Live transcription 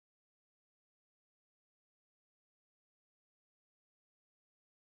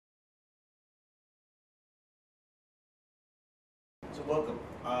So welcome.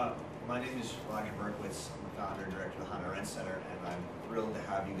 My name is Roger Berkowitz. I'm the founder and director of the Hannah Arendt Center, and I'm thrilled to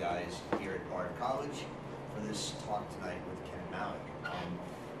have you guys here at Bard College for this talk tonight with Kenan Malik.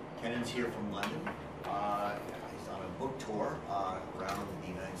 Kenan's here from London. He's on a book tour around the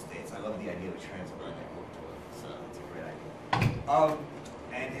United States. I love the idea of a transatlantic book tour, so it's a great idea.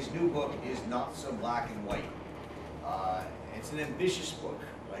 And his new book is not so black and white. It's an ambitious book,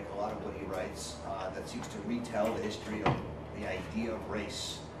 like a lot of what he writes, that seeks to retell the history of the idea of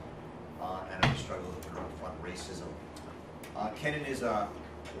race and of the struggle to confront racism. Kenan is a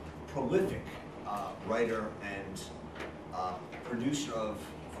prolific writer and producer of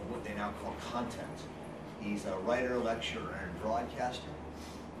what they now call content. He's a writer, lecturer, and broadcaster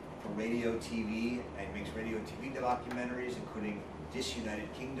for radio, TV, and makes radio and TV documentaries, including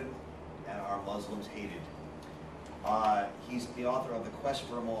Disunited Kingdom and Are Muslims Hated? He's the author of The Quest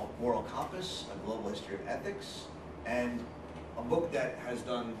for a Moral Compass, A Global History of Ethics, and a book that has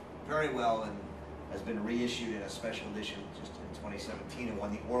done very well and has been reissued in a special edition just in 2017 and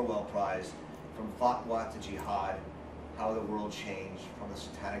won the Orwell Prize, From Fatwa to Jihad, How the World Changed from the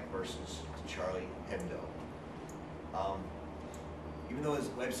Satanic Verses to Charlie Hebdo. Even though his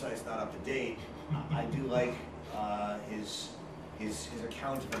website's not up to date, I do like his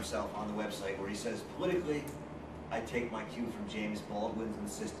account of himself on the website, where he says, politically, I take my cue from James Baldwin's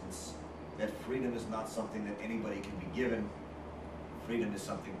insistence that freedom is not something that anybody can be given. Freedom is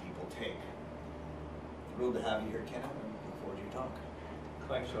something people take. Thrilled to have you here, Kenan, and look forward to your talk.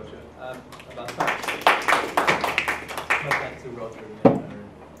 Thanks, Roger. Thanks to Roger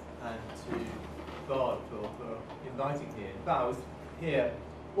and to Bard for inviting me. In fact, I was here,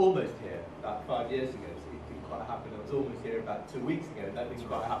 almost here, about 5 years ago, so it didn't quite happen. I was almost here about 2 weeks ago. That didn't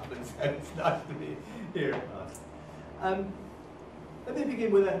quite happen, so it's nice to be here at last. Let me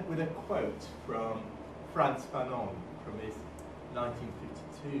begin with a quote from Frantz Fanon from his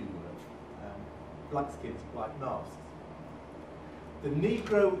 1952 Black Skins, White Masks. The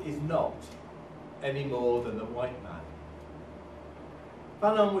Negro is not any more than the white man.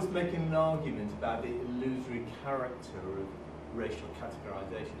 Fanon was making an argument about the illusory character of racial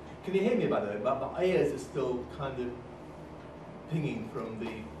categorization. Can you hear me, by the way? But my ears are still kind of pinging from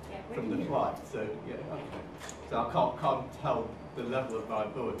the flight, so yeah, okay. So I can't tell the level of my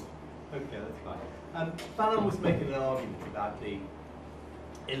voice. Okay, that's fine. Fanon was making an argument about the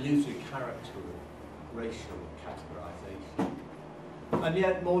illusory character of racial categorization. And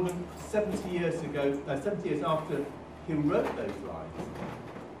yet, more than 70 years after he wrote those lines,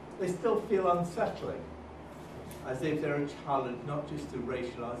 they still feel unsettling, as if they're a challenge not just to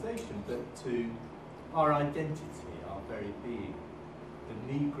racialization, but to our identity, our very being. The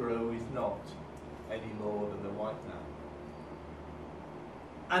Negro is not any more than the white man.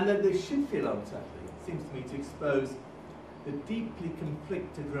 And that they should feel unsettling, it seems to me, to expose the deeply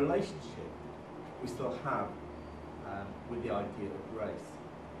conflicted relationship we still have with the idea of race.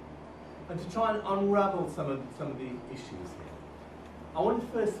 And to try and unravel some of the issues here, I want to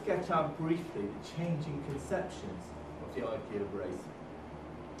first sketch out briefly the changing conceptions of the idea of race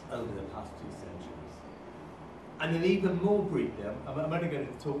over the past 2 centuries. And then even more briefly, I'm only going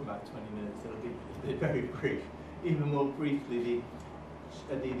to talk about 20 minutes, so it'll be very brief, even more briefly the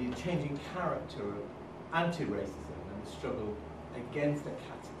changing character of anti-racism and the struggle against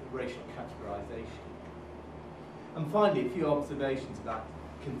racial categorization. And finally, a few observations about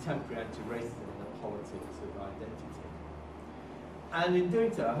contemporary anti-racism and the politics of identity. And in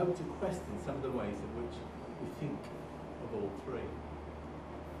doing so, I hope to question some of the ways in which we think of all three.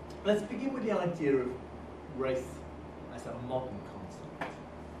 Let's begin with the idea of race as a modern concept.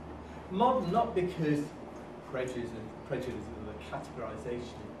 Modern not because prejudice and the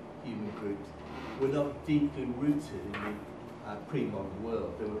categorization of human groups were not deeply rooted in the pre-modern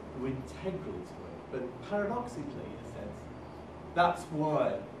world. They were integral to it. But paradoxically, in a sense, that's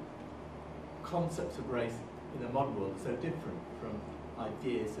why concepts of race in the modern world are so different from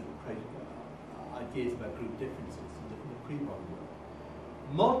ideas about group differences in the pre-modern world.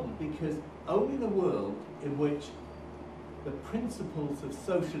 Modern because only in a world in which the principles of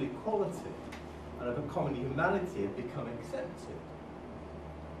social equality and of a common humanity have become accepted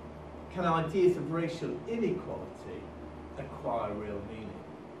can ideas of racial inequality acquire real meaning.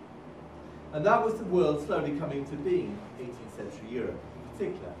 And that was the world slowly coming to being in 18th century Europe, in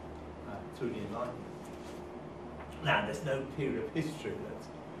particular, through the Enlightenment. Now, there's no period of history that's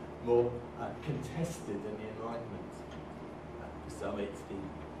more contested than the Enlightenment. For some, it's the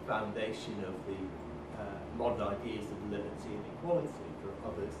foundation of the modern ideas of liberty and equality. For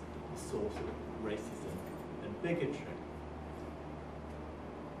others, the source of racism and bigotry.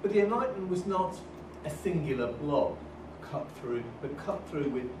 But the Enlightenment was not a singular blob, cut through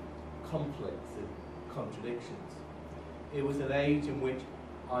with conflicts and contradictions. It was an age in which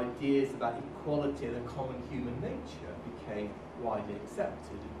ideas about equality and a common human nature became widely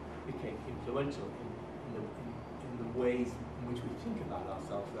accepted and became influential in the ways in which we think about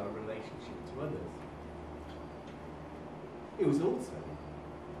ourselves and our relationship to others. It was also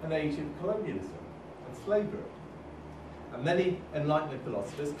an age of colonialism and slavery. And many Enlightenment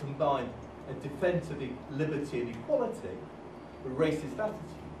philosophers combined a defense of liberty and equality with racist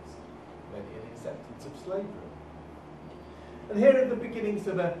attitudes, many an acceptance of slavery. And here are the beginnings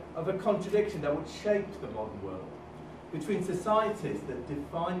of a contradiction that would shape the modern world between societies that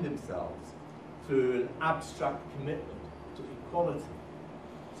define themselves through an abstract commitment to equality,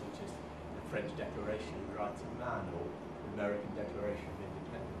 such as the French Declaration of the Rights of Man or the American Declaration of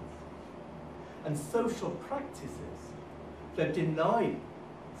Independence, and social practices that deny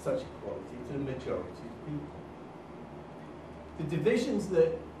such equality to the majority of people. The divisions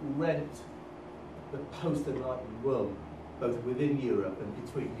that rent the post-Enlightenment world, both within Europe and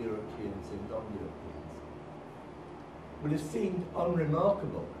between Europeans and non-Europeans, would have seemed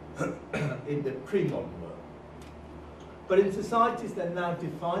unremarkable in the pre-modern world. But in societies that now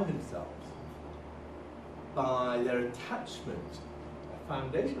define themselves by their attachment, a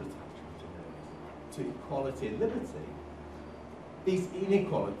foundational attachment to equality and liberty, these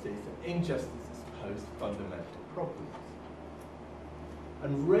inequalities and injustices posed fundamental problems.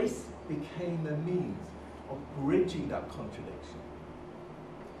 And race became a means of bridging that contradiction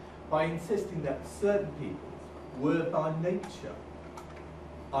by insisting that certain peoples were by nature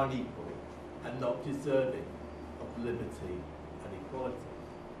unequal and not deserving of liberty and equality.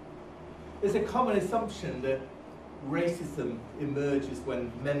 There's a common assumption that racism emerges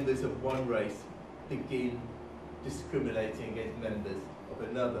when members of one race begin discriminating against members of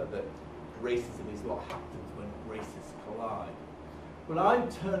another, that racism is what happens when races collide. But I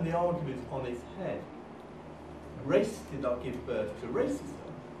turn the argument on its head. Race did not give birth to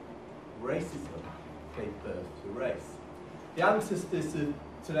racism. Racism gave birth to race. The ancestors of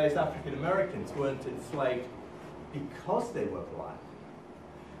today's African Americans weren't enslaved because they were black.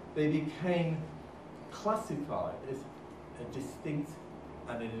 They became classified as a distinct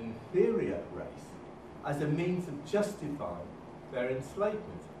and an inferior race as a means of justifying their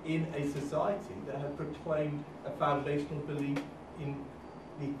enslavement in a society that had proclaimed a foundational belief in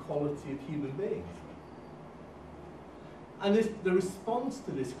the equality of human beings. And the response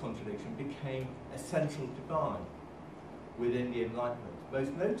to this contradiction became a central divide within the Enlightenment,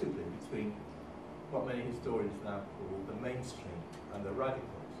 most notably between what many historians now call the mainstream and the radicals.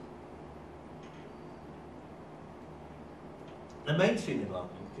 The mainstream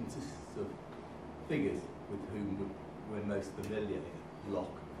Enlightenment consists of figures with whom we're most familiar,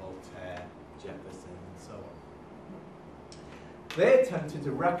 Locke, Voltaire, Jefferson, and so on. They attempted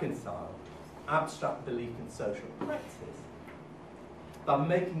to reconcile abstract belief and social practice by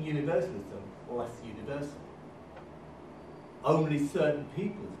making universalism less universal. Only certain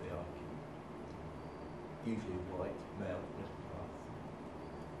peoples, they argued, usually white, male, middle class,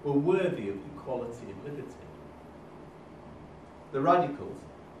 were worthy of equality and liberty. The radicals,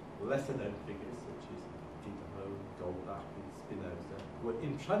 lesser known figures such as Diderot, Goldbach, and Spinoza, were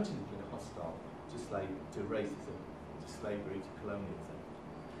intransigently hostile to racism, to slavery, to colonialism,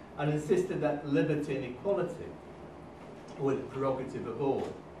 and insisted that liberty and equality were the prerogative of all,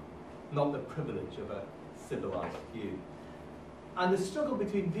 not the privilege of a civilized few. And the struggle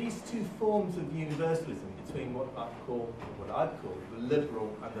between these two forms of universalism, between what I'd call the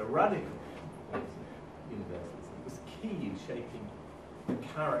liberal and the radical forms of universalism, was key in shaping the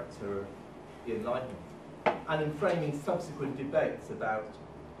character of the Enlightenment and in framing subsequent debates about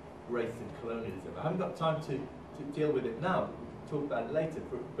race and colonialism. I haven't got time to deal with it now, we can talk about it later,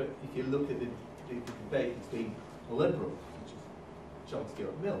 but if you look at the debate between liberals, such as John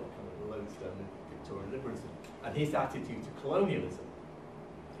Stuart Mill, kind of the lodestone of Victorian liberalism, and his attitude to colonialism.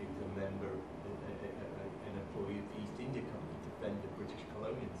 He was a member, an employee of the East India Company, defended British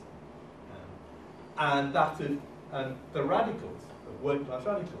colonialism. And that of the radicals, the working-class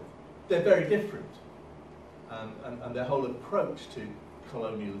radicals, they're very different. And their whole approach to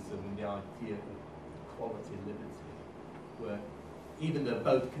colonialism and the idea of equality and liberty were, even though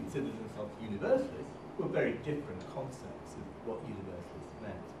both considered themselves universalists, were very different concepts of what universalists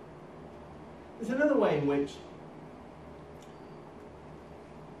meant. There's another way in which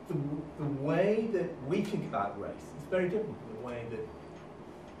the way that we think about race is very different from the way that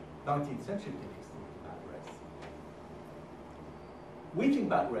 19th century thinkers think about race. We think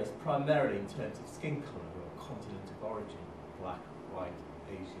about race primarily in terms of skin colour or continent of origin, black, white,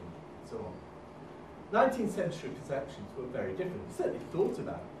 Asian, and so on. 19th century perceptions were very different. We certainly thought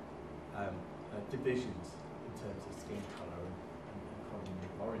about divisions in terms of skin colour and colony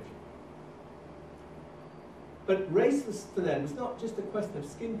of origin. But race was, for them, was not just a question of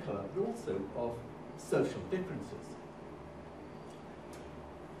skin colour, but also of social differences.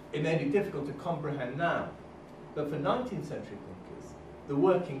 It may be difficult to comprehend now, but for 19th century thinkers, the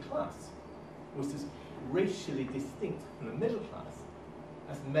working class was as racially distinct from the middle class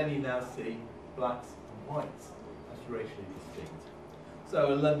as many now see blacks and whites as racially distinct.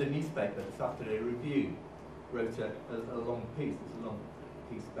 So a London newspaper, the Saturday Review, wrote a long piece,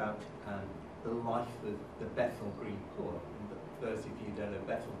 about the life of the Bethnal Green poor. And those of you who don't know,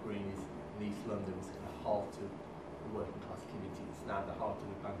 Bethnal Green is in East London, it's in the heart of the working class community. It's now the heart of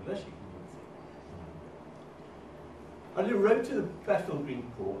the Bangladeshi community. And he wrote to the Bethnal Green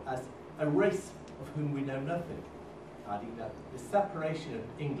poor as a race of whom we know nothing, adding that the separation of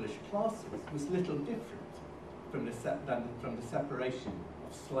English classes was little different from the separation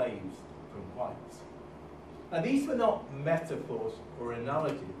of slaves from whites. Now these were not metaphors or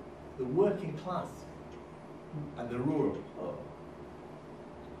analogies. The working class and the rural poor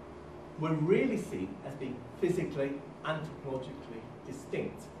were really seen as being physically, anthropologically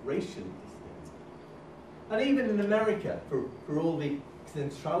distinct, racially distinct. And even in America, for all the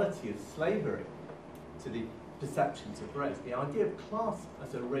centrality of slavery to the perceptions of race, the idea of class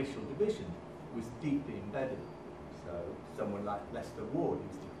as a racial division was deeply embedded. So someone like Lester Ward, who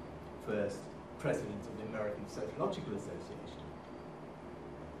was the first president of the American Sociological Association,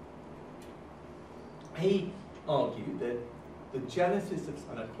 he argued that the genesis of,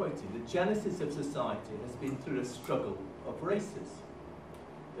 and I quote him, the genesis of society has been through a struggle of races.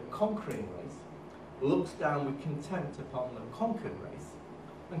 The conquering race looks down with contempt upon the conquered race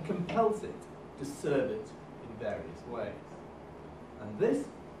and compels it to serve it in various ways. And this,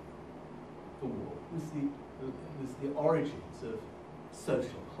 for Ward, was the origins of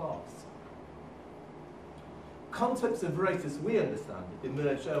social class. Concepts of race as we understand it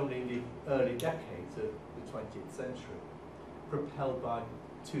emerged only in the early decades of the 20th century, propelled by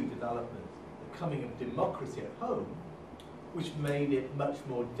two developments: the coming of democracy at home, which made it much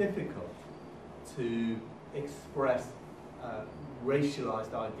more difficult to express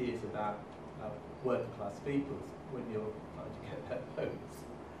racialized ideas about working class peoples when you're trying to get their votes,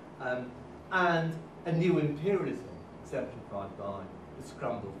 and a new imperialism exemplified by the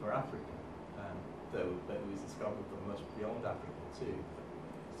scramble for Africa. Though it was a scramble for much beyond Africa too.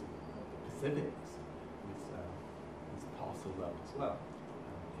 The Pacific was parcelled up as well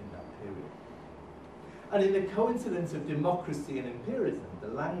in that period. And in the coincidence of democracy and imperialism, the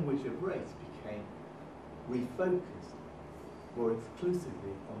language of race became refocused more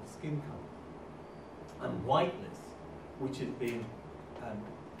exclusively on skin colour. And whiteness, which had been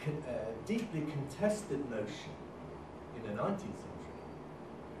a deeply contested notion in the 19th century,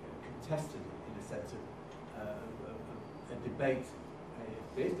 contested in a sense of a debate,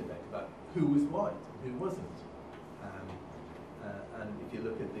 a fierce debate about who was white and who wasn't. And if you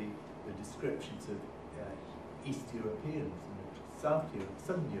look at the descriptions of East Europeans and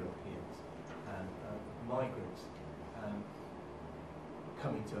Southern Europeans and migrants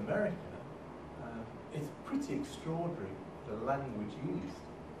coming to America, it's pretty extraordinary the language used.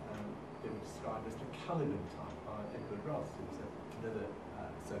 They were described as the Caliban type by Edward Ross, who was another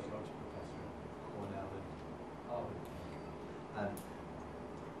sociology professor at Cornell and Harvard.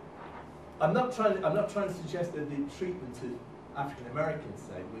 I'm not trying to suggest that the treatment of African Americans,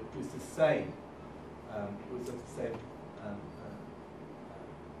 say, was the same. Was of the same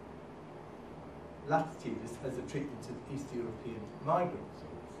latitude as the treatment of East European migrants or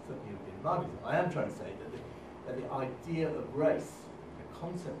Southern European migrants. I am trying to say that the idea of race, the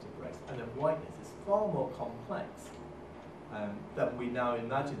concept of race and of whiteness, is far more complex than we now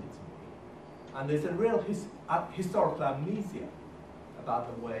imagine it to be. And there's a real historical amnesia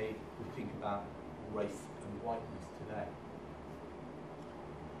about the way we think about race and whiteness today.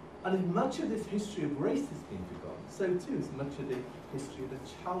 And if much of this history of race has been forgotten, so too is much of the history of the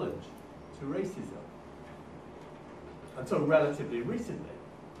challenge to racism. Until relatively recently,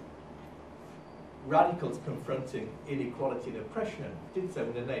 radicals confronting inequality and oppression did so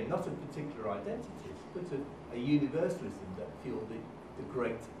in the name not of particular identities, but of a universalism that fueled the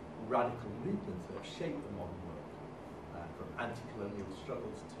great radical movements that have shaped the modern world, from anti-colonial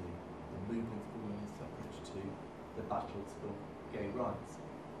struggles to the movement for women's suffrage to the battles for gay rights.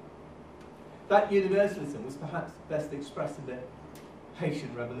 That universalism was perhaps best expressed in the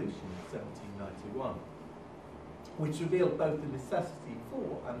Haitian Revolution of 1791, which revealed both the necessity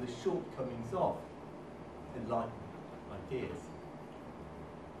for and the shortcomings of Enlightenment ideas.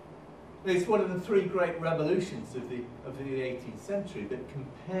 It's one of the three great revolutions of the 18th century, but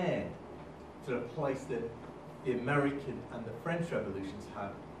compared to the place that the American and the French revolutions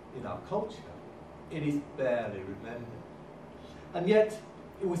have in our culture, it is barely remembered. And yet,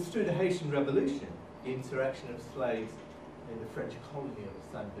 it was through the Haitian Revolution, the insurrection of slaves in the French colony of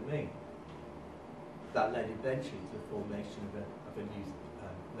Saint-Domingue, that led eventually to the formation of a new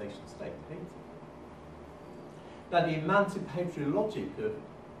nation state, Haiti. Now, the emancipatory logic of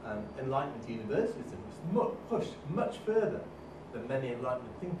Enlightenment universalism was pushed much further than many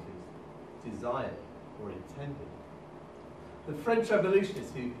Enlightenment thinkers desired or intended. The French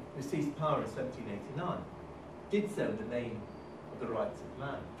revolutionists who seized power in 1789 did so in the name of the rights of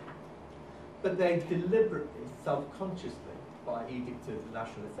man. But they deliberately, self-consciously, by edict of the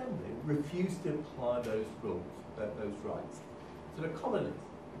National Assembly, refused to apply those rules, those rights, to the colonists,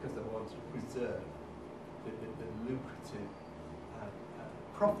 because they wanted to preserve the lucrative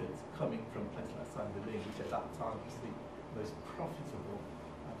profits coming from places like Saint-Domingue, which at that time was the most profitable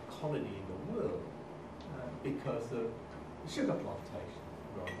colony in the world because of the sugar plantation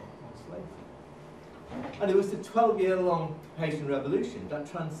rather than slavery. And it was the 12-year-long Haitian Revolution that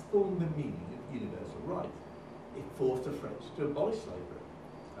transformed the meaning of universal rights. It forced the French to abolish slavery,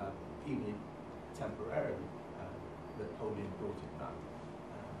 even temporarily. Napoleon brought it back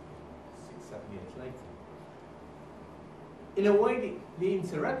 6-7 years later. In a way, the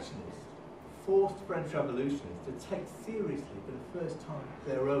insurrectionists forced French revolutionists to take seriously for the first time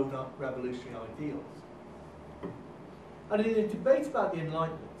their own revolutionary ideals. And in a debate about the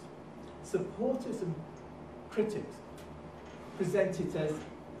Enlightenment, supporters and critics present it as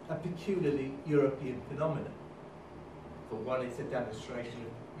a peculiarly European phenomenon. For one, it's a demonstration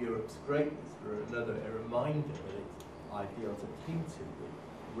of Europe's greatness. For another, a reminder that its ideals are tainted with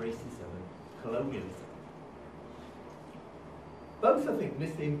racism and colonialism. Both, I think,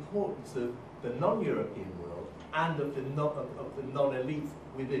 miss the importance of the non-European world and of the non-elites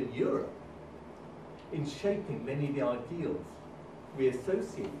within Europe in shaping many of the ideals we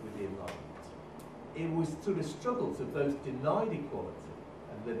associate with the Enlightenment. It was through the struggles of those denied equality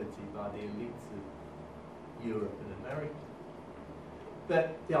and liberty by the elites of Europe and America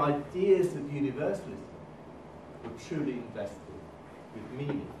that the ideas of universalism were truly invested with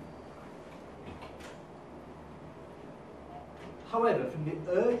meaning. However, from the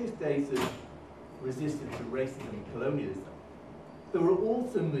earliest days of resistance to racism and colonialism, there were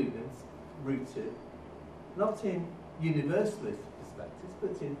also movements rooted not in universalist perspectives,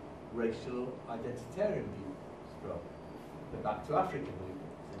 but in racial identitarian views, from the Back to Africa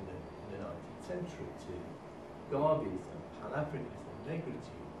movements in the 19th century to Garveyism, Pan-Africanism,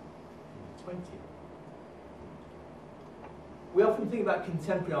 negritude in the 20th. We often think about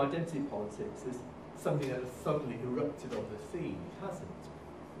contemporary identity politics as something that has suddenly erupted on the scene. It hasn't.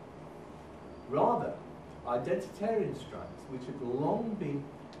 Rather, identitarian strands, which have long been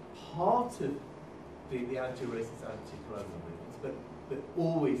part of the anti-racist, anti-colonial movements, but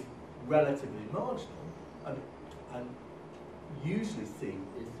always relatively marginal and usually seen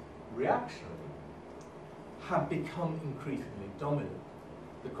as reactionary, have become increasingly dominant.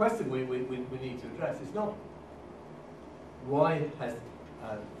 The question we need to address is not why has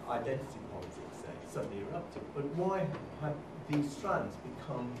identity politics, say, suddenly erupted, but why have these strands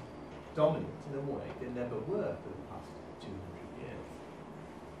become dominant in a way they never were for the past 200 years?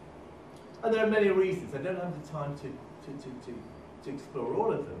 And there are many reasons. I don't have the time to explore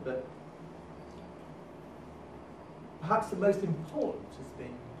all of them, but perhaps the most important has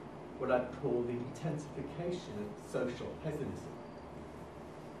been what I'd call the intensification of social pessimism.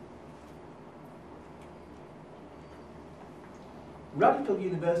 Radical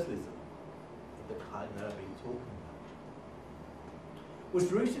universalism, of the kind that I've been talking about,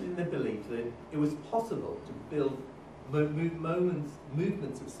 was rooted in the belief that it was possible to build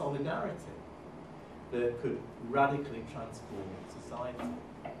movements of solidarity that could radically transform society.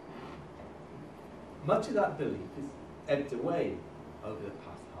 Much of that belief has ebbed away over the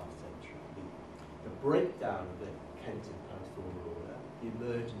past half-century. The breakdown of the Kenton post-war order, the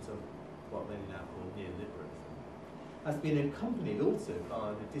emergence of what many now call neoliberalism, has been accompanied also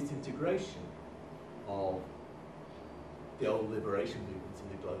by the disintegration of the old liberation movements in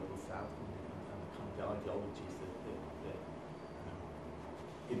the global south and the kind of ideologies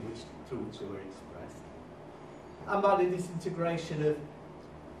through which they were expressed, and by the disintegration of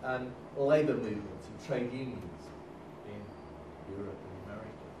labour movements and trade unions in Europe and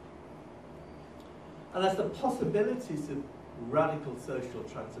America. And as the possibilities of radical social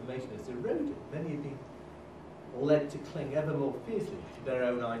transformation has eroded, many have been led to cling ever more fiercely to their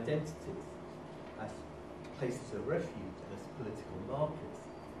own identities as places of refuge and as political markers.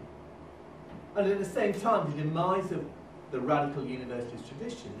 And at the same time, the demise of the radical universalist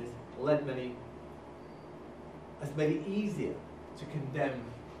tradition has made it easier to condemn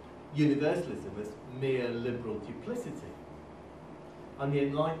universalism as mere liberal duplicity, and the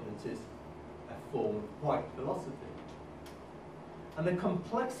Enlightenment as a form of white philosophy. And the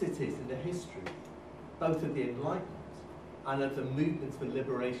complexities in the history, both of the Enlightenment and of the movements for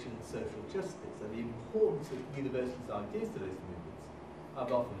liberation and social justice, and the importance of universalist ideas to those movements,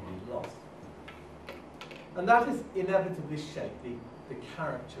 have often been lost. And that has inevitably shaped the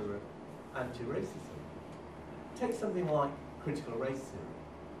character of anti-racism. Take something like critical race theory.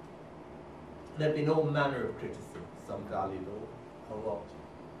 There have been all manner of criticism, some valuable, a lot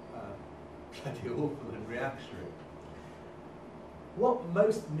bloody awful and reactionary. What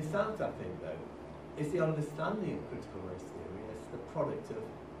most miss out, I think, though, is the understanding of critical race theory as the product of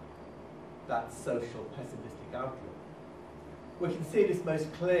that social pessimistic outlook. We can see this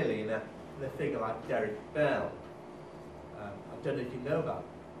most clearly in a figure like Derek Bell. I don't know if you know about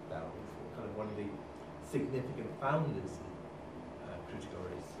Bell. He's kind of one of the significant founders of critical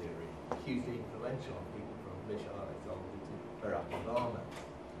race theory, hugely influential on people from Michel Alexander to Barack Obama,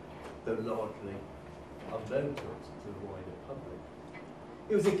 though largely unknown to the wider public.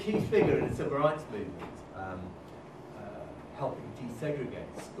 He was a key figure in the civil rights movement, helping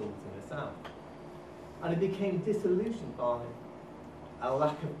desegregate schools in the South. And he became disillusioned by a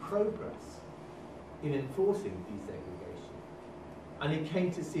lack of progress in enforcing desegregation. And he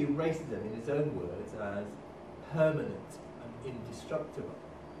came to see racism, in his own words, as permanent and indestructible.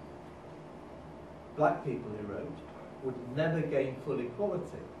 Black people, he wrote, would never gain full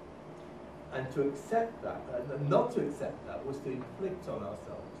equality. And to accept that, not to accept that, was to inflict on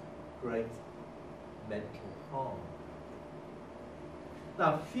ourselves great mental harm.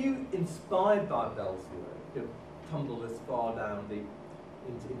 Now, few inspired by Bell's work have tumbled as far down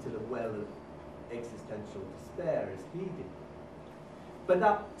into the well of existential despair as he did. But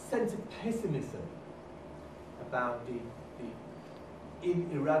that sense of pessimism about the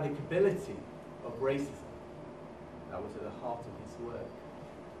ineradicability of racism that was at the heart of his work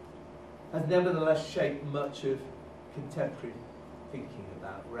has nevertheless shaped much of contemporary thinking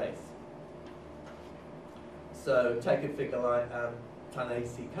about race. So take a figure like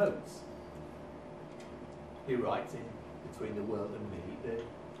Ta-Nehisi Coates. He writes in Between the World and Me that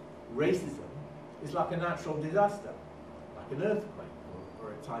racism is like a natural disaster, like an earthquake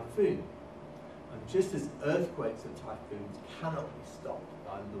or a typhoon. And just as earthquakes and typhoons cannot be stopped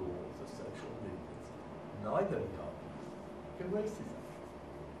by laws of social movements, neither can racism.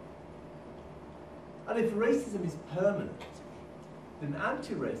 And if racism is permanent, then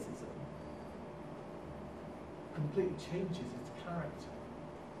anti-racism completely changes its character.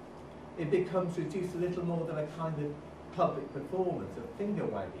 It becomes reduced to little more than a kind of public performance of finger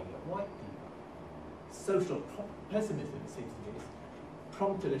wagging at white people. Social pessimism, it seems to me, has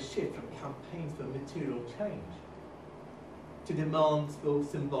prompted a shift from campaigns for material change to demands for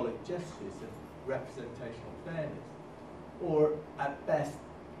symbolic gestures of representational fairness, or at best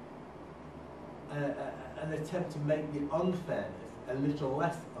an attempt to make the unfairness a little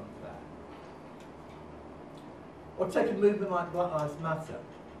less unfair. Or take a movement like Black Lives Matter.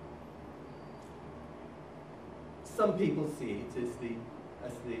 Some people see it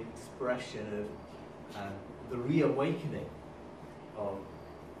as the expression of the reawakening of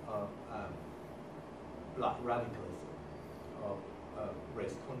black radicalism, of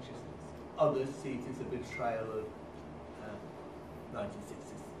race consciousness. Others see it as a betrayal of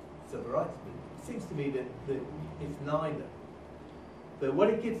 1960s civil rights movement. It seems to me that it's neither. But what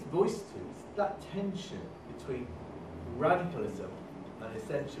it gives voice to is that tension between radicalism and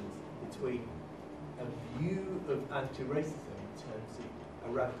essentials, between a view of anti-racism in terms of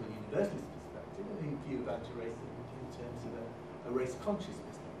a radical universalist perspective and a view of anti-racism in terms of a race-conscious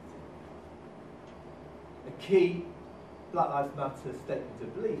perspective. A key Black Lives Matter statement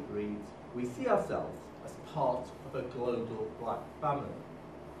of belief reads, "We see ourselves as part of a global black family."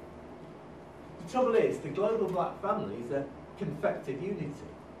 The trouble is, the global black family is a confected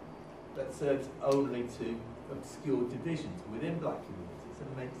unity that serves only to obscure divisions within black communities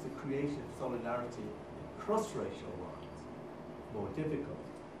and makes the creation of solidarity across racial lines more difficult.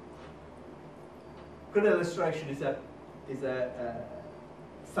 A good illustration is a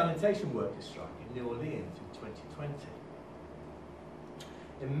sanitation workers' strike in New Orleans in 2020.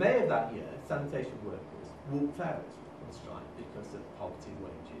 In May of that year, sanitation workers walked out on strike because of poverty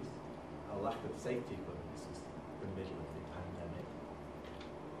wages, a lack of safety equipment, this was the middle of the pandemic,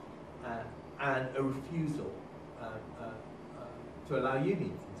 and a refusal to allow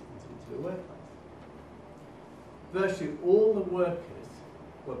unions into the workplace. Virtually all the workers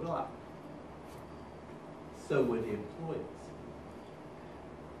were black. so were the employers.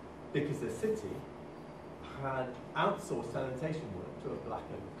 Because the city had outsourced sanitation work to a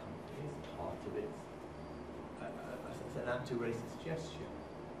black-owned company as part of its as an anti-racist gesture.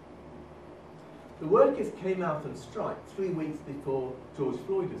 The workers came out on strike 3 weeks before George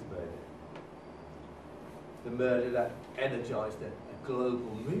Floyd was murdered. The murder that energised a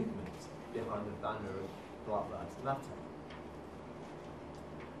global movement behind the banner of Black Lives Matter.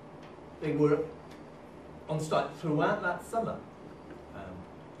 They were on strike throughout that summer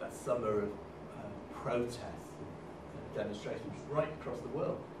of protests and demonstrations right across the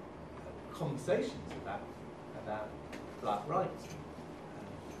world, conversations about black rights,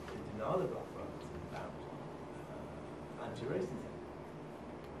 the denial of black rights, and about anti-racism.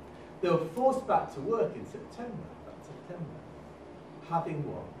 They were forced back to work in September, having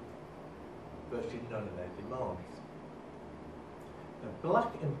won virtually none of their demands. The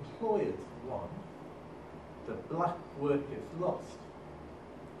black employers won, the black workers lost.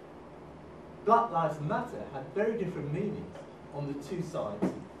 Black Lives Matter had very different meanings on the two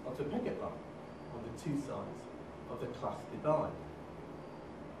sides of the picket line, on the two sides of the class divide.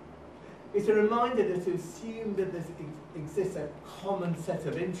 It's a reminder that to assume that there exists a common set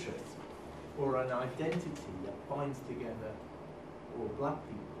of interests or an identity that binds together all black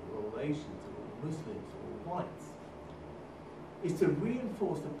people, or all Asians, or all Muslims, or all whites, is to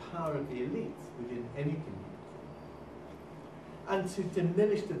reinforce the power of the elites within any community, and to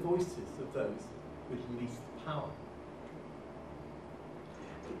diminish the voices of those with least power.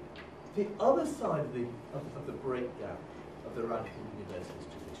 The other side of the breakdown of the radical universalist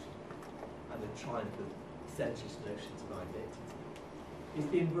tradition and the triumph of essentialist notions of identity is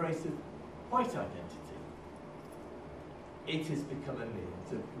the embrace of white identity. It has become a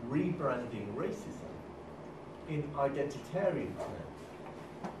means of rebranding racism in identitarian terms.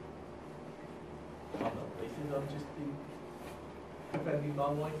 I'm not racist, I'm just defending my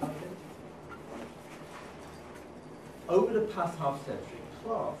white identity. Over the past half-century,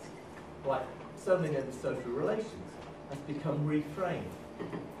 class, like so many other social relations, has become reframed,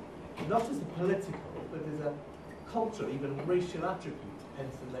 not as a political, but as a cultural, even racial attribute,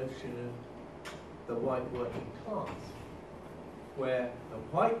 hence the notion of the white working class, where the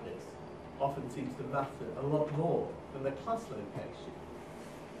whiteness often seems to matter a lot more than the class location.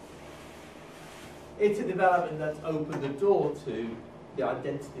 It's a development that's opened the door to the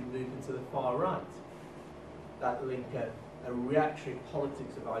identity movements of the far right, that link a reactionary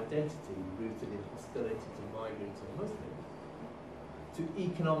politics of identity rooted in hostility to migrants and Muslims, to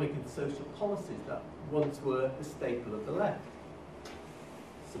economic and social policies that once were a staple of the left.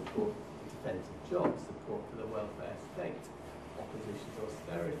 Support for defence of jobs, support for the welfare state, opposition to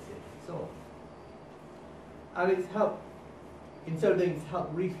austerity, and so on. And it's helped, in so doing, it's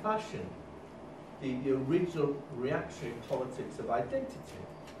helped refashion the original reactionary politics of identity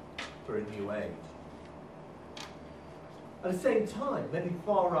for a new age. At the same time, many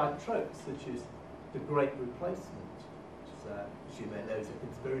far-right tropes, such as the Great Replacement, which is, as you may know, is a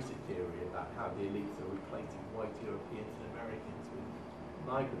conspiracy theory about how the elites are replacing white Europeans and Americans with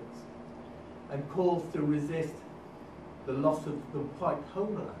migrants, and calls to resist the loss of the white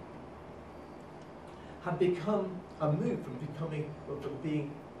homeland, have become a move from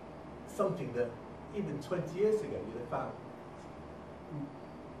being something that even 20 years ago you'd have found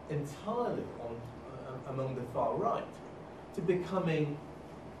entirely among the far right, to becoming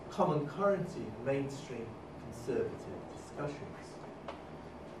common currency in mainstream conservative discussions.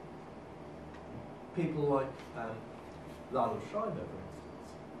 People like Lalo Schreiber, for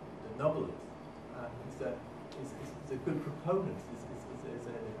instance, the novelist, is a good proponent, is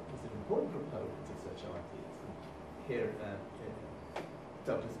an important proponent of such ideas. And here,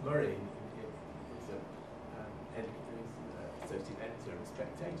 Douglas Murray is an associate editor and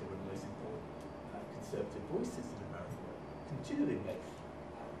Spectator, one of the most important conservative voices in America, continually makes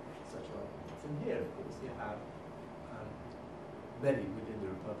such arguments. And here, of course, you have many within the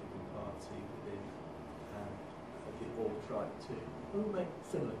Republican Party, within the alt-right too, who make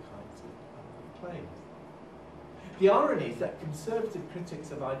similar kinds of claims. The irony is that conservative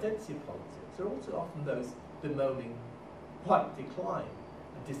critics of identity politics are also often those bemoaning white decline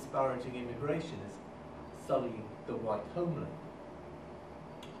and disparaging immigration as sullying the white homeland.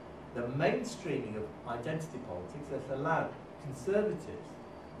 The mainstreaming of identity politics has allowed conservatives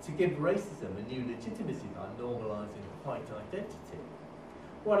to give racism a new legitimacy by normalising white identity,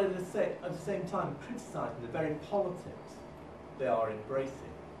 while at the same time criticising the very politics they are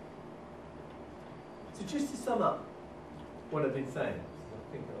embracing. So just to sum up what I've been saying,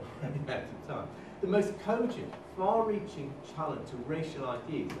 I think I'm running out of time, the most cogent, far-reaching challenge to racial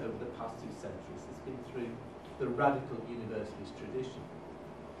ideas over the past 2 centuries has been through the radical universalist tradition.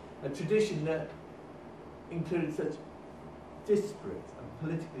 A tradition that included such disparate and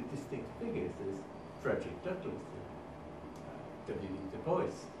politically distinct figures as Frederick Douglass, W.E. Du Bois,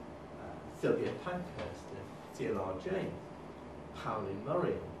 Sylvia Pankhurst, T.L.R. James, Pauline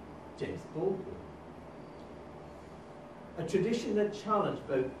Murray, James Baldwin. A tradition that challenged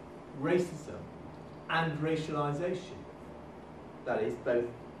both racism and racialization, that is, both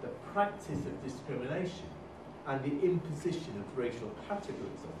the practice of discrimination and the imposition of racial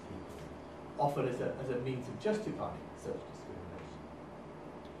categories on people, often as a means of justifying such discrimination.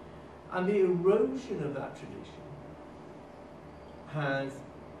 And the erosion of that tradition has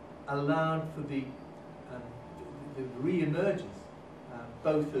allowed for the re-emergence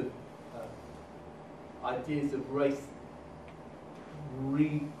both of ideas of race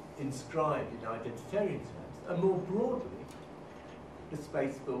re-inscribed in identitarian terms, and more broadly, the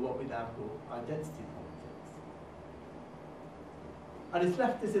space for what we now call identity politics. And it's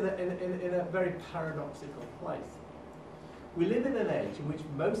left us in a very paradoxical place. We live in an age in which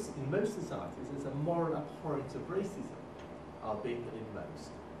in most societies there's a moral abhorrence of racism, albeit that in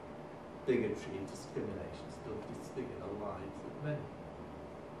most, bigotry and discrimination still disfigure the lives of many.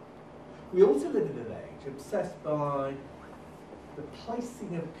 We also live in an age obsessed by the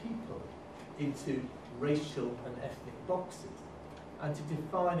placing of people into racial and ethnic boxes, and to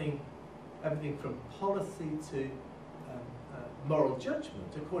defining everything from policy to moral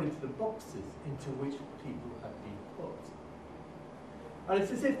judgment according to the boxes into which people have been put. And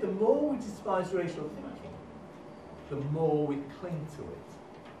it's as if the more we despise racial thinking, the more we cling to it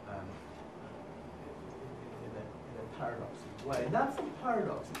in a paradoxical way. And that's a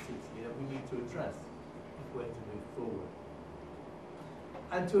paradox, it seems to me, that we need to address if we're to move forward.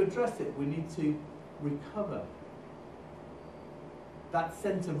 And to address it, we need to recover that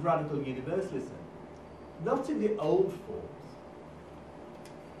sense of radical universalism, not in the old forms,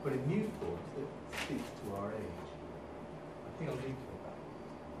 but in new forms that speak to our age. I think I'll leave it at that.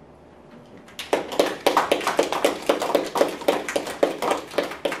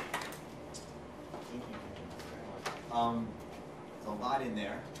 There's a lot in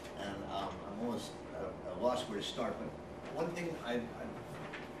there, and I'm almost at a loss where to start, but one thing I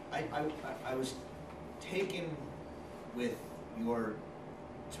was taken with your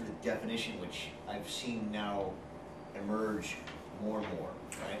sort of definition, which I've seen now emerge more and more,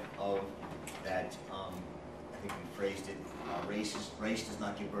 right, of that, I think we phrased it, race does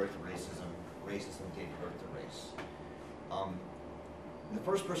not give birth to racism, racism gave birth to race. The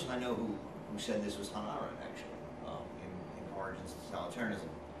first person I know who said this was Hannah Arendt, actually, in Origins of Totalitarianism,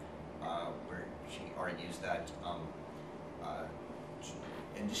 where she argues that,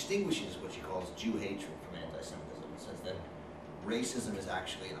 and distinguishes what she calls Jew hatred from anti-Semitism. It says that racism is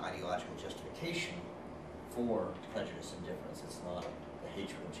actually an ideological justification for prejudice and difference. It's not the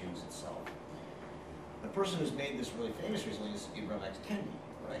hatred of Jews itself. The person who's made this really famous recently is Ibram X. Kendi,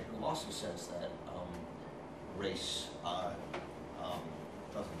 right, who also says that race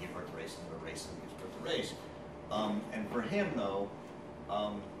doesn't give birth to racism, but racism gives birth to race. And for him, though,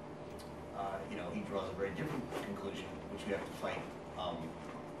 he draws a very different conclusion, which we have to fight.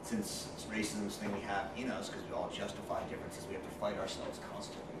 Since racism is the thing we have in us, because we all justify differences, we have to fight ourselves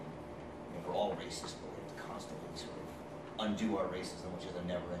constantly. We're all racist, but we have to constantly sort of undo our racism, which is a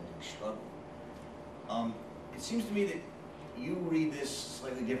never-ending struggle. It seems to me that you read this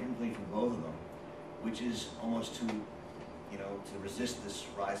slightly differently from both of them, which is almost to resist this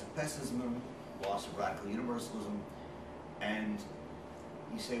rise of pessimism, loss of radical universalism, and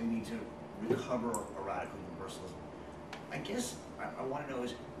you say we need to recover a radical universalism. I guess I want to know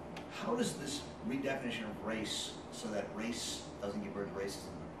is, how does this redefinition of race, so that race doesn't give birth to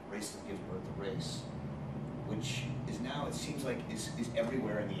racism, racism gives birth to race, which is now, it seems like, is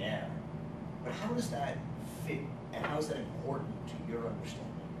everywhere in the air. But how does that fit, and how is that important to your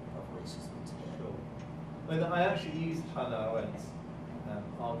understanding of racism today? Sure. Well, I actually used Hannah Arendt's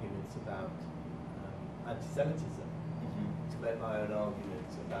arguments about anti-Semitism to make my own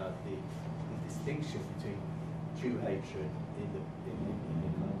arguments about the distinction between Jew hatred in the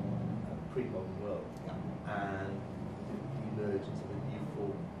pre-modern world and the emergence of a new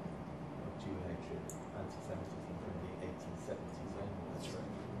form of Jew hatred, anti-Semitism, from the 1870s onwards. That's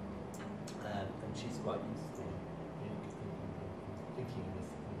right. And she's quite useful in thinking in the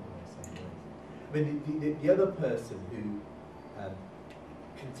same way. I mean, the other person who,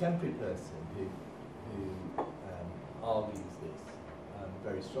 contemporary person who argues this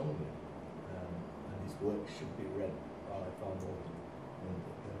very strongly, and his work should be read by far more,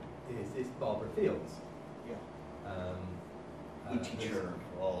 is Barbara Fields. Yeah. We teach her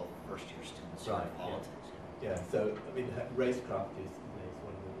for all first-year students in politics. Yeah, so I mean, racecraft is, you know, is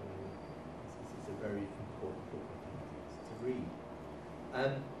one of the it's a very important book, I think, to read.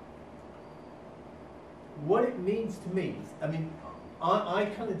 And what it means to me is, I mean, I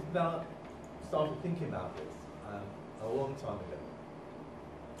kind of started thinking about this a long time ago,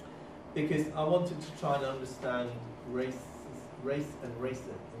 because I wanted to try and understand race and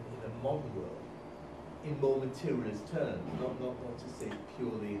racism in a modern world in more materialist terms, not to say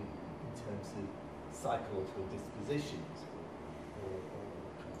purely in terms of psychological dispositions or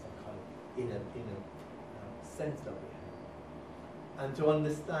some kind of inner sense that we have, and to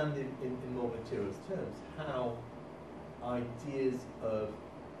understand in more materialist terms how ideas of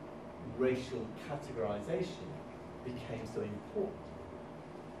racial categorization became so important.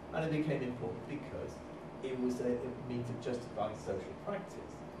 And it became important because it was a means of justifying social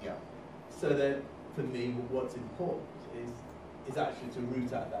practice. Yeah. So that, for me, what's important is actually to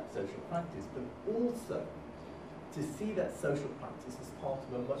root out that social practice, but also to see that social practice as part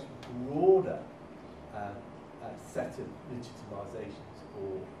of a much broader set of legitimizations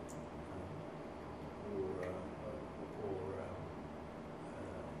or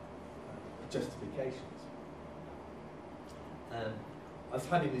justifications. I was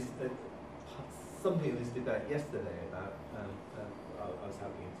having this something of this debate yesterday about. I was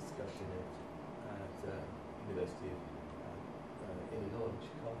having a discussion at University of Illinois in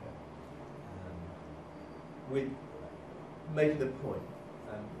Chicago, with making the point.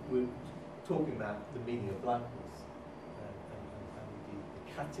 We're talking about the meaning of blackness and the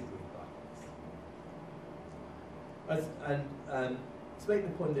category blackness. And to make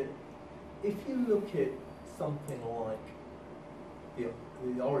the point that if you look at something like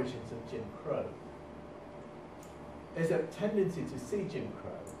the origins of Jim Crow, there's a tendency to see Jim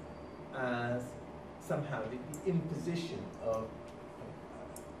Crow as somehow the imposition of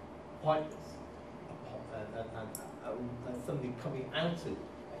whiteness and something coming out of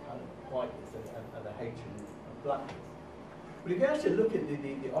kind of whiteness and the hatred of blackness. But if you actually look at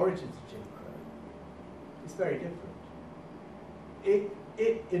the origins of Jim Crow, it's very different.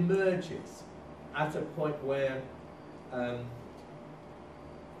 It emerges at a point where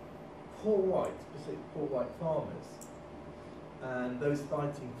poor white farmers and those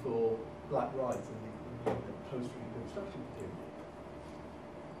fighting for black rights in the post-Reconstruction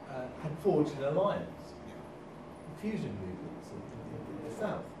period had forged an alliance, fusion movements in the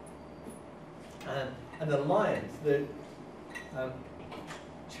South, and an alliance that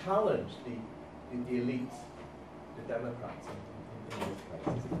challenged the elites, the Democrats in those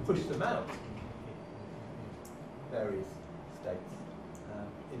places, pushed them out in various states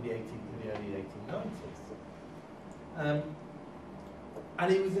in the early 1890s. And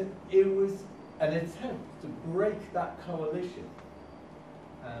it was an attempt to break that coalition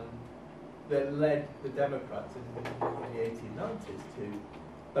that led the Democrats in the 1890s to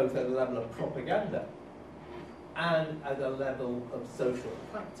both at a level of propaganda and at a level of social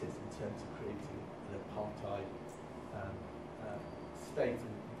practice in terms of creating an apartheid state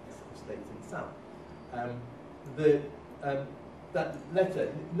in the South. That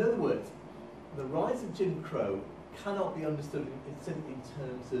letter, in other words, the rise of Jim Crow cannot be understood simply in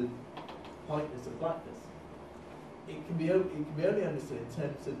terms of whiteness and blackness. It can be only understood in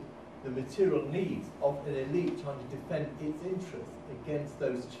terms of the material needs of an elite trying to defend its interests against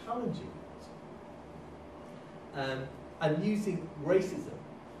those challenging it, and using racism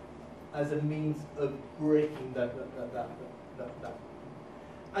as a means of breaking that.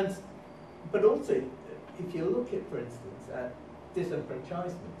 But also, if you look at, for instance, at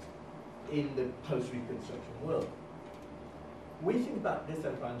disenfranchisement in the post-Reconstruction world, we think about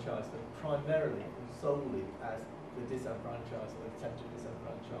disenfranchisement primarily and solely as the disenfranchisement, attempt to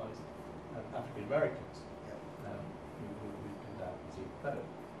disenfranchise African Americans. We can that see better.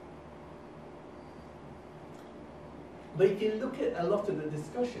 But if you look at a lot of the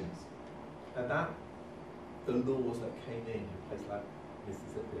discussions about the laws that came in a place like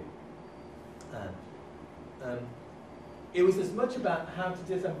Mississippi, it was as much about how to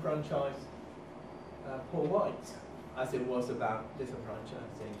disenfranchise poor whites as it was about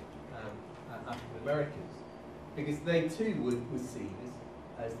disenfranchising African Americans, because they too were seen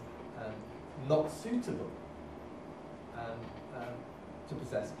as not suitable to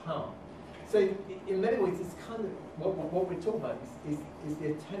possess power. So in many ways, it's kind of what we're talking about is the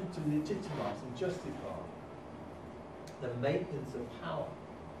attempt to legitimize and justify the maintenance of power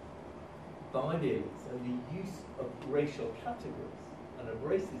by the elites and the use of racial categories and of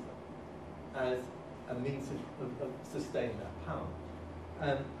racism as a means of sustaining that power.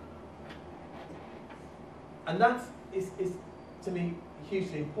 And that is to me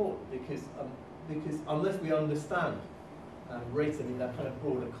hugely important, because because unless we understand racism in that kind of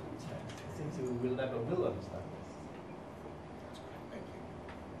broader context, it seems that we will never understand this. That's great, thank you.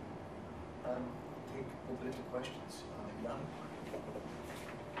 Take a little bit of questions. Jan?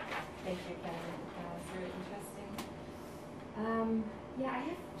 Thank you, Kenan. It's really interesting. Yeah, I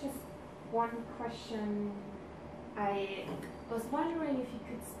have just one question. I was wondering if you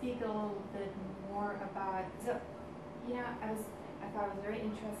could speak a little bit more about, so, you know, I thought it was very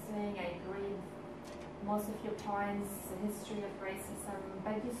interesting. I agree with most of your points, the history of racism,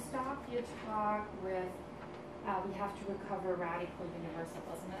 but you stop your talk with, we have to recover radical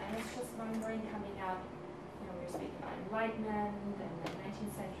universalism. And I was just wondering, coming out, you know, we were speaking about Enlightenment and the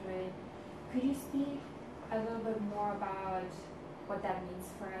 19th century, could you speak a little bit more about what that means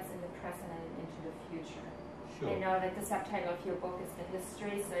for us in the present and into the future? Sure. I know that the subtitle of your book is the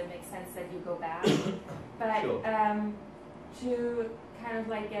history, so it makes sense that you go back. But Sure. To kind of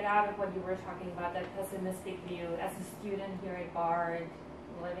like get out of what you were talking about, that pessimistic view, as a student here at Bard,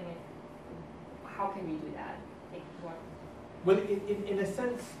 living in, how can we do that? Like, what? Well, in a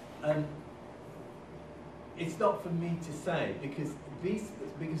sense, it's not for me to say, because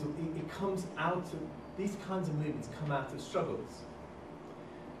it comes out of, these kinds of movements come out of struggles.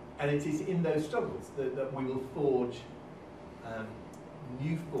 And it is in those struggles that we will forge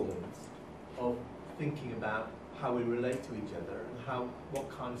new forms of thinking about how we relate to each other and what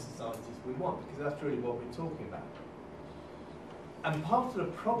kind of societies we want, because that's really what we're talking about. And part of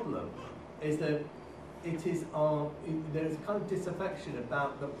the problem is that there is a kind of disaffection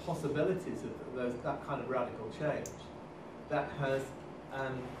about the possibilities of that kind of radical change that has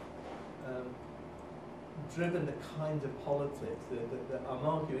driven the kind of politics that I'm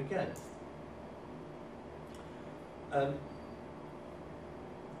arguing against.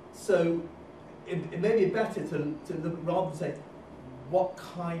 So it may be better to look, rather than say, what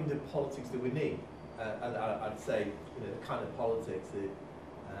kind of politics do we need? And I'd say, you know, the kind of politics that,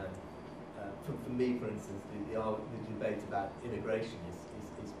 for me, for instance, the debate about immigration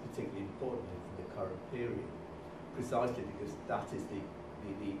is particularly important in the current period, precisely because that is the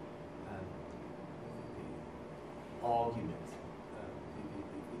argument,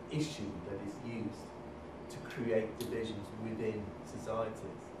 the issue that is used to create divisions within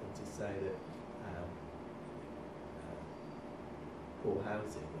societies, and to say that poor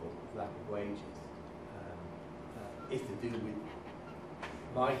housing or lack of wages is to do with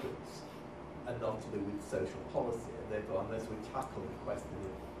migrants and not to do with social policy, and therefore unless we tackle the question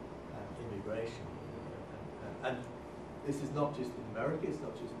of immigration, and this is not just in America, it's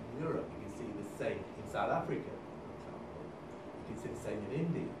not just in Europe, you can see the same in South Africa, for example, you can see the same in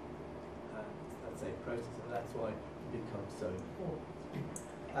India, it's that same process, and that's why it becomes so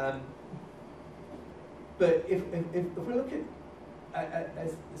important. But if we look at a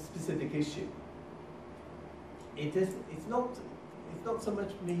specific issue, it's not so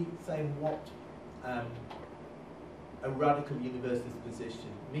much me saying what a radical universalist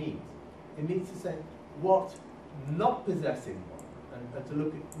position means. It means to say what not possessing one, and to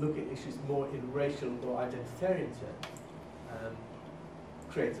look at issues more in racial or identitarian terms,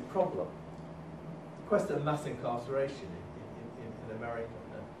 creates a problem. The question of mass incarceration in America.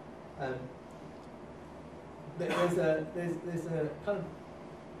 There's a kind of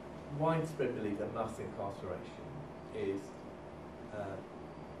widespread belief that mass incarceration is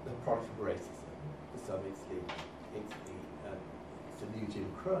the product of racism. For some, it's the new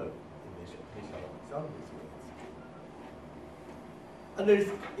Jim Crow, in Michelle Alexander's words. And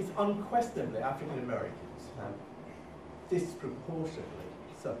it's unquestionably African Americans have disproportionately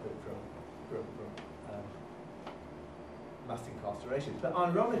suffered from mass incarceration. But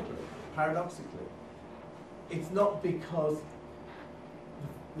ironically, paradoxically, it's not because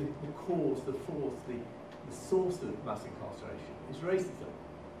the cause, the force, the source of mass incarceration is racism.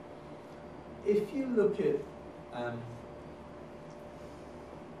 If you look at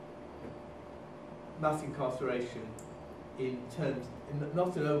mass incarceration in terms,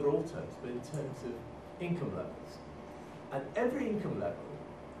 not in overall terms, but in terms of income levels, at every income level,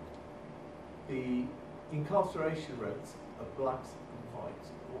 the incarceration rates of blacks and whites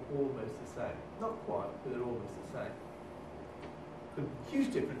are almost the same. Not quite, but they're almost the same. The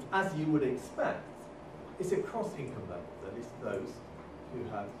huge difference, as you would expect, is across income levels. That is, those who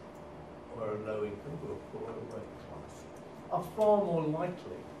have or are low income or poor or working class are far more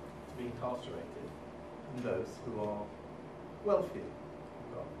likely to be incarcerated than those who are wealthier,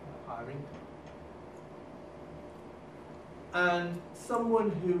 who've got a higher income. And someone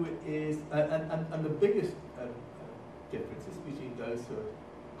who is, and the biggest difference is between those who are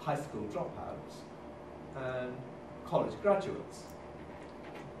high school dropouts and college graduates.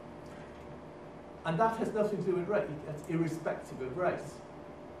 And that has nothing to do with race, it's irrespective of race.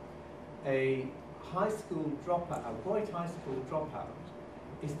 A high school dropout, a white high school dropout,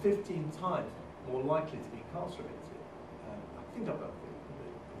 is 15 times more likely to be incarcerated, I think I've got it,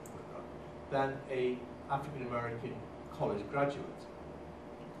 than a African American college graduate.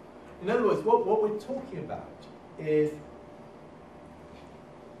 In other words, what we're talking about is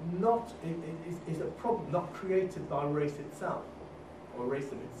is a problem not created by race itself, or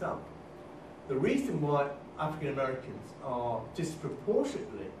racism itself. The reason why African Americans are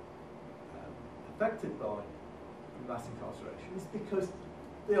disproportionately affected by mass incarceration is because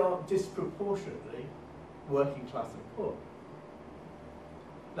they are disproportionately working class and poor.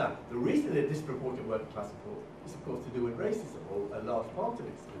 Now, the reason they're disproportionately working class and poor is of course to do with racism, or a large part of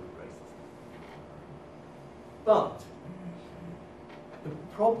it is to do with racism. But the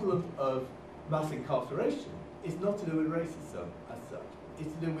problem of mass incarceration is not to do with racism as such.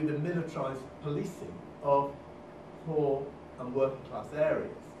 It's to do with the militarised policing of poor and working class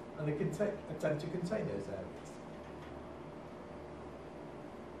areas, and the attempt to contain those areas.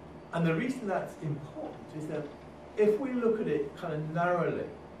 And the reason that's important is that if we look at it kind of narrowly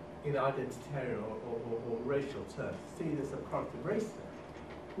in identitarian or racial terms, see it as a product of race,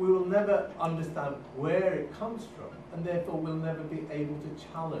 we will never understand where it comes from, and therefore we'll never be able to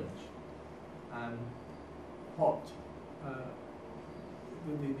challenge what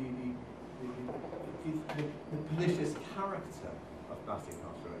the pernicious character of mass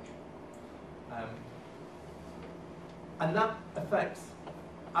incarceration. And that affects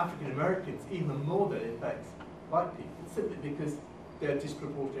African Americans even more than it affects white people, simply because they're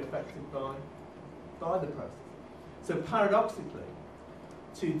disproportionately affected by the process. So paradoxically,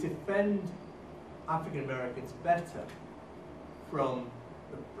 to defend African Americans better from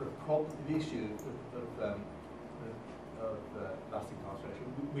the issue of mass incarceration,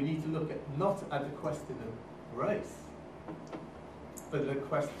 we need to look at not at the question of race, but the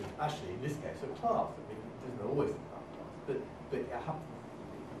question, actually in this case, of class. I mean, it doesn't always involve class, but it happens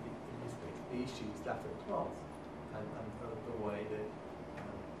in this case. The issue is that of class and the way that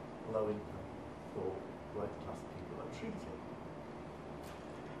low income or working class people are treated.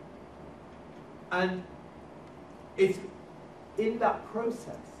 And it's in that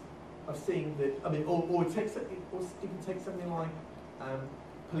process of seeing that, I mean, or even take something like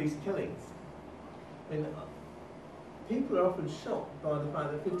police killings. I mean, people are often shocked by the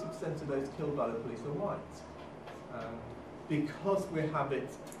fact that 50% of those killed by the police are white, because we have it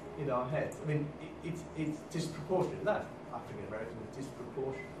in our heads. I mean, it's disproportionate. That African Americans are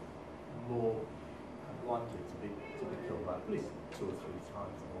disproportionately more likely to be killed by the police, 2 or 3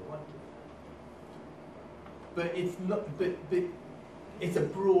 times more likely. But it's not. But it's a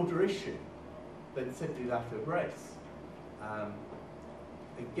broader issue than simply that of race.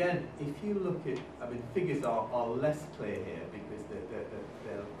 Again, if you look at, I mean, figures are less clear here because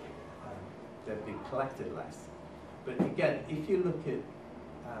they've been collected less. But again, if you look at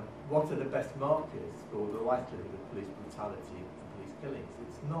what are the best markers for the likelihood of police brutality and police killings,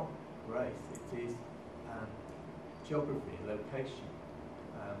 it's not race, it is geography and location,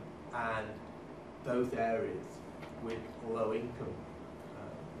 and those areas with low income,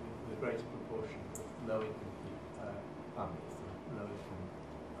 with a greater proportion of low income families and low income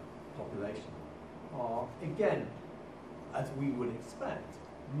population are, again, as we would expect,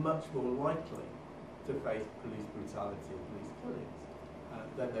 much more likely to face police brutality and police killings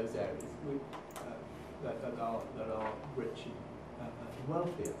than those areas with, that are rich and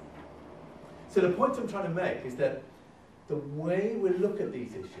wealthier. So the point I'm trying to make is that the way we look at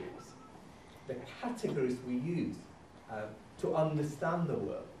these issues, the categories we use to understand the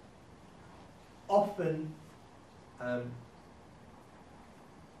world, often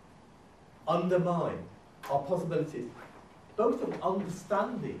undermine our possibilities, both of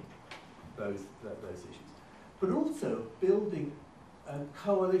understanding those issues, but also building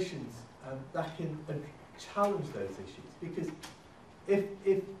coalitions that can challenge those issues. Because if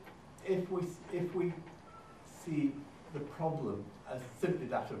we see the problem as simply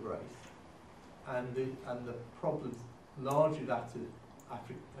that of race, and the problems largely that of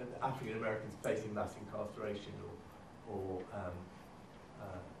African Americans facing mass incarceration or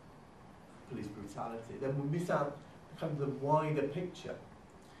police brutality, then we miss out kind of the wider picture.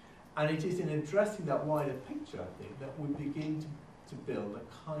 And it is in addressing that wider picture, I think, that we begin to build the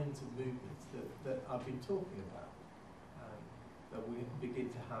kinds of movements that I've been talking about. That we begin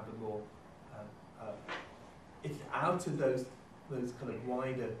to have a more, it's out of those kind of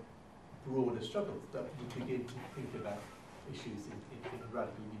wider, broader struggles that we begin to think about issues in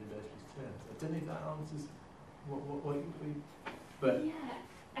radical universalist terms. I don't know if that answers what you. But yeah,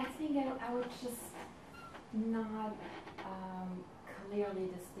 I think I would just not clearly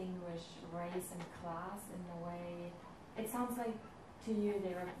distinguish race and class in the way, it sounds like to you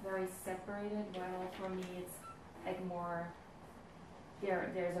they're very separated, while for me it's like more,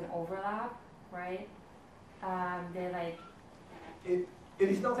 there's an overlap, right? They're like... It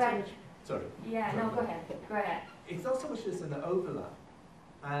is not so much... Sorry. Yeah, no, go ahead. It's not so much as an overlap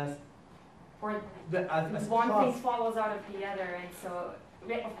as... Or as one class. thing follows out of the other, and so,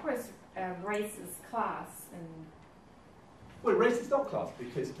 of course, race is class, and... Well, race is not class,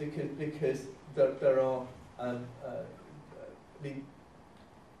 because there are...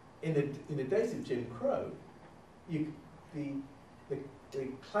 in the days of Jim Crow, the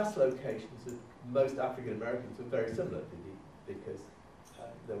class locations of most African Americans were very similar, because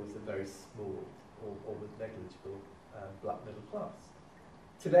there was a very small or almost negligible black middle class.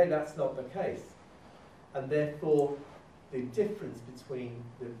 Today that's not the case, and therefore the difference between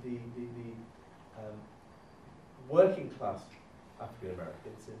the working class African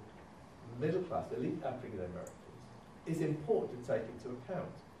Americans and middle class elite African Americans is important to take into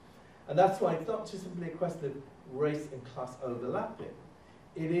account. And that's why it's not just simply a question of race and class overlapping.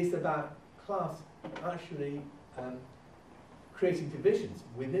 It is about class actually creating divisions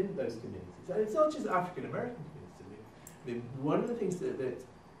within those communities. And it's not just African American communities. I mean, one of the things that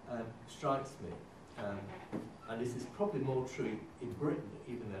strikes me, and this is probably more true in Britain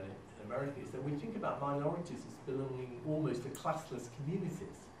even than in America, is that we think about minorities as belonging almost to classless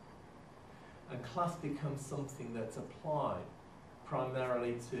communities. And class becomes something that's applied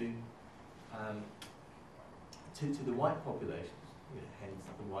primarily to the white population. Hence,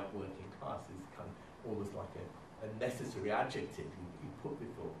 the white working class is kind of almost like a necessary adjective you put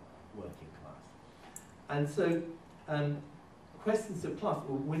before working class. And so, questions of class,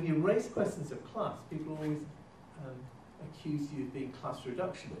 well, when you raise questions of class, people always accuse you of being class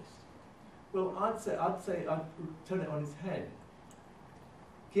reductionist. Well, I'd turn it on its head.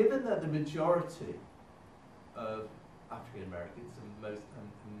 Given that the majority of African Americans and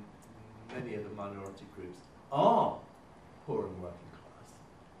many other minority groups are poor and working class,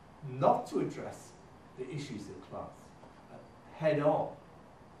 not to address the issues of class head on,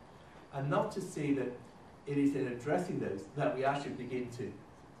 and not to see that it is in addressing those that we actually begin to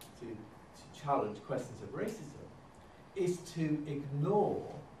challenge questions of racism, is to ignore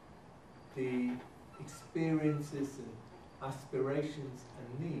the experiences and aspirations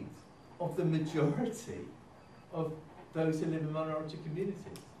and needs of the majority of those who live in minority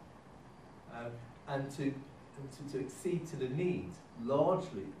communities, and to accede to the needs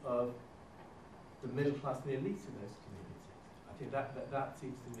largely of the middle class and the elites in those communities. I think that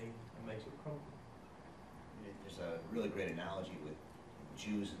seems to me a major problem. There's a really great analogy with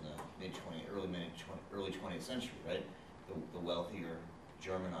Jews in the early 20th century, right? The wealthier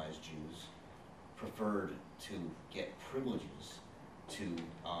Germanized Jews preferred to get privileges to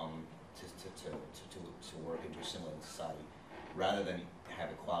work into assimilated society, rather than have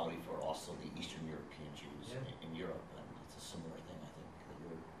equality for also the Eastern European Jews in Europe. And it's a similar thing, I think.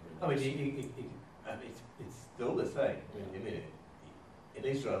 I mean, it's still the same. I mean, in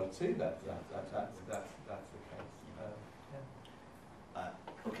Israel too, that's the case.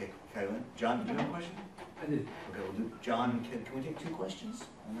 Okay, Kenan. John, do you have a question? I did. Okay, we'll do. John, can we take 2 questions?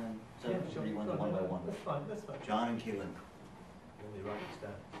 And then Sure. one by one. That's fine. John and Kenan. Let me write this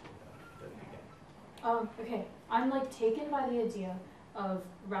down. Don't forget. Okay, I'm like taken by the idea of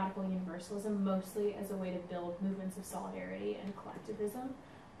radical universalism mostly as a way to build movements of solidarity and collectivism,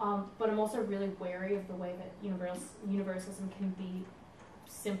 but I'm also really wary of the way that universalism can be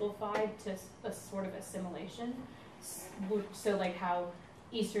simplified to a sort of assimilation. So like how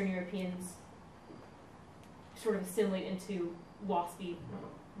Eastern Europeans sort of assimilate into WASPy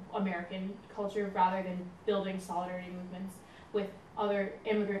American culture rather than building solidarity movements with other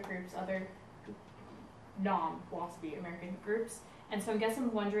immigrant groups, other non-WASPy American groups. And so I guess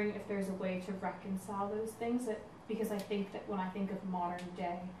I'm wondering if there's a way to reconcile those things, because I think that when I think of modern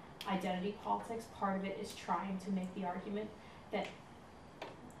day identity politics, part of it is trying to make the argument that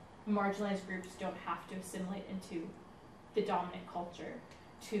marginalized groups don't have to assimilate into the dominant culture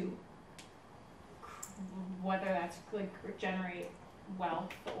to whether that's like generate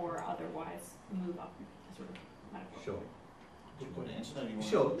wealth or otherwise move up sort of metaphor. Sure. Do you want to answer that? Or you want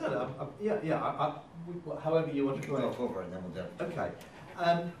Sure. No. However you want to go over and then we'll do. Okay.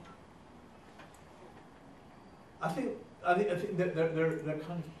 I think that they're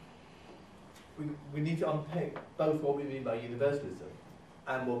kind of. We need to unpick both what we mean by universalism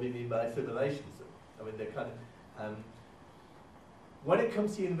and what we mean by assimilationism. I mean, they're kind of. When it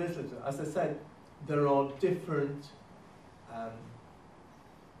comes to universalism, as I said, there are different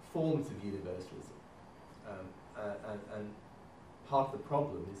forms of universalism. And part of the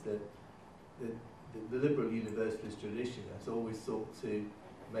problem is that the liberal universalist tradition has always sought to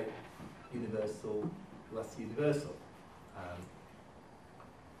make universal less universal.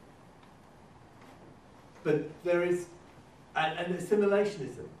 But there is, and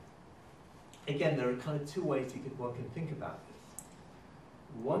assimilationism, again, there are kind of two ways one can think about this.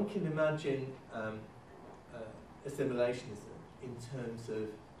 One can imagine assimilationism in terms of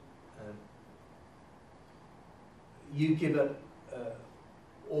you give up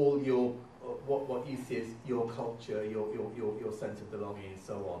all your what you see as your culture, your sense of belonging, and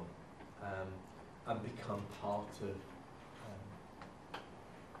so on, and become part of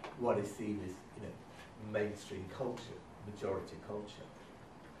what is seen as mainstream culture, majority culture.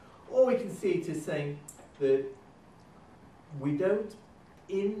 Or we can see it as saying that we don't,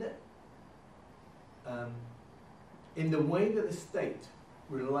 in the way that the state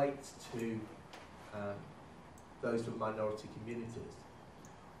relates to those from minority communities,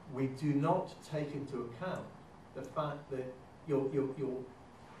 we do not take into account the fact that your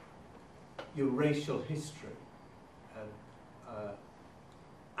racial history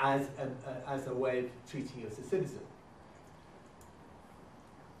as a way of treating you as a citizen.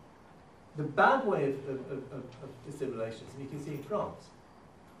 The bad way of assimilation, and you can see in France.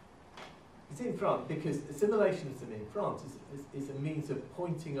 You see in France because assimilationism in France is a means of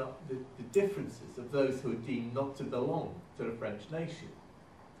pointing up the differences of those who are deemed not to belong to the French nation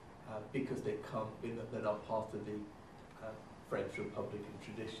because they're not part of the French Republican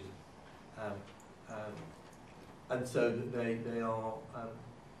tradition, and so that they are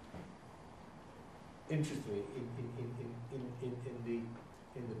interestingly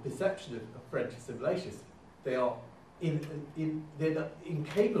in the perception of French assimilationists, they are they're not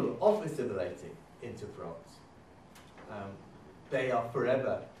incapable of assimilating into France. They are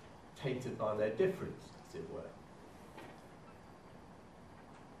forever tainted by their difference, as it were.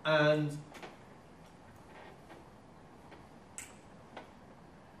 And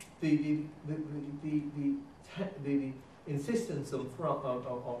the insistence on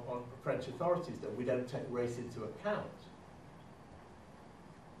French authorities that we don't take race into account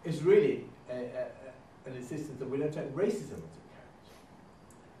is really an insistence that we don't take racism into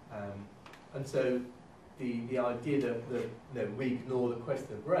account. And so the idea that we ignore the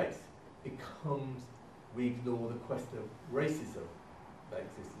question of race becomes we ignore the question of racism that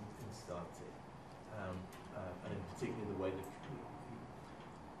exists in society, and in particular the way that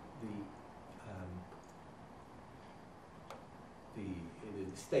the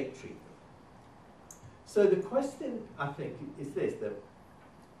state treatment. So the question, I think, is this,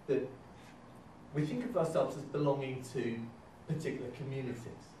 that we think of ourselves as belonging to particular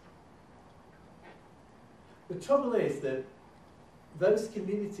communities. The trouble is that those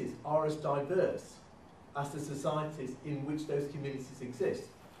communities are as diverse as the societies in which those communities exist.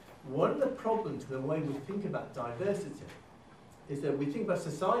 One of the problems with the way we think about diversity is that we think about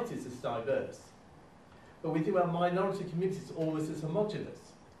societies as diverse, but we think about minority communities almost as homogenous.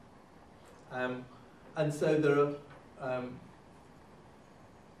 And so there are,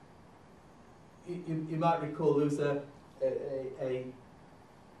 you might recall there was a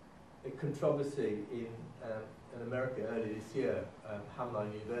controversy in America earlier this year,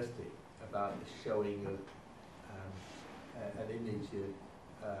 Hamline University, about the showing of an image of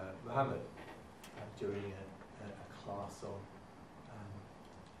Muhammad during a class on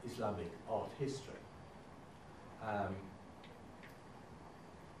Islamic art history.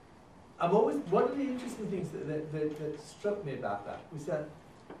 One of the interesting things that struck me about that was that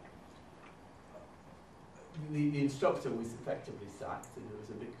the instructor was effectively sacked, and there was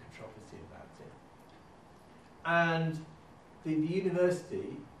a big controversy about it. And the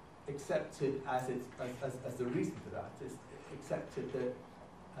university accepted as the reason for that, is accepted that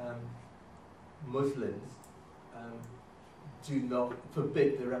Muslims do not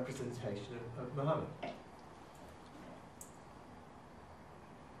forbid the representation of Muhammad.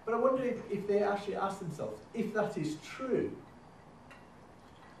 But I wonder if they actually ask themselves, if that is true,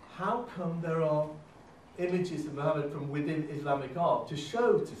 how come there are images of Muhammad from within Islamic art to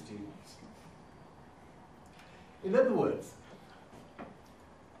show to students? In other words,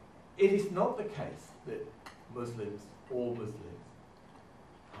 it is not the case that Muslims, all Muslims,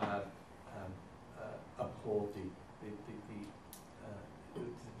 have abhorred the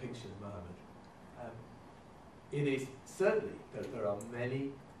depiction of Muhammad. It is certainly that there are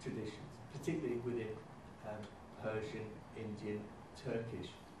many traditions, particularly within Persian, Indian, Turkish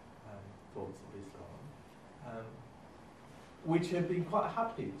forms of Islam, which have been quite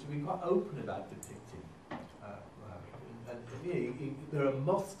happy, to be quite open about depicting Muhammad. there are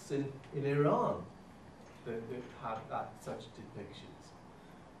mosques in Iran that have such depictions.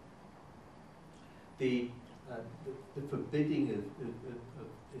 The forbidding of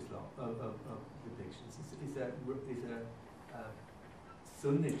Islam of depictions is a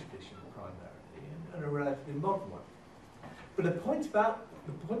Sunni tradition primarily, and a relatively modern one. But the point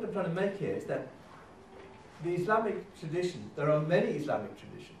I'm trying to make here is that the Islamic tradition, there are many Islamic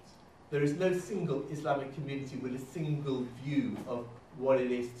traditions. There is no single Islamic community with a single view of what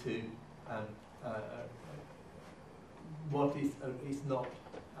it is to, what is not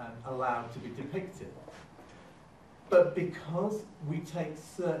allowed to be depicted. But because we take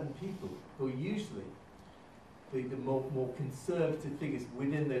certain people who are usually the more conservative figures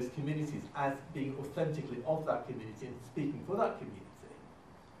within those communities as being authentically of that community and speaking for that community,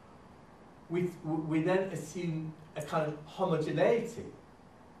 we then assume a kind of homogeneity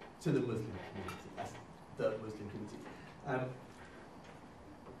to the Muslim community, as the Muslim community.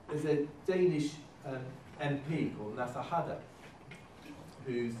 There's a Danish MP called Nasser Hada,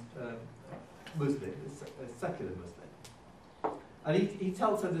 who's Muslim, a secular Muslim. And he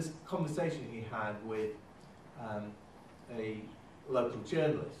tells us this conversation he had with a local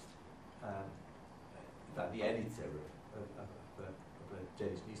journalist, in fact the editor of a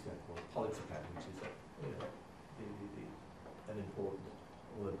Danish newspaper called Politico, which is an important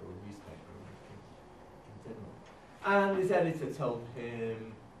liberal newspaper in Denmark. And this editor told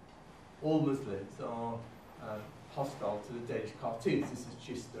him all Muslims are hostile to the Danish cartoons. This is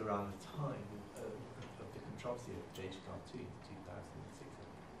just around the time of the controversy of Danish cartoons, 2006.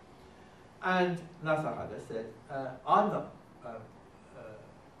 And Nasser Hada said, I'm not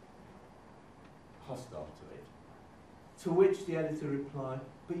hostile to it. To which the editor replied,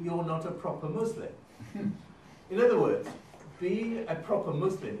 but you're not a proper Muslim. In other words, being a proper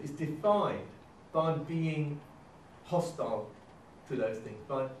Muslim is defined by being hostile to those things,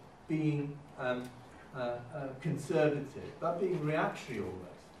 by being conservative, by being reactionary almost.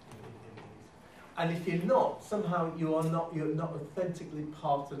 And if you're not, somehow you're not authentically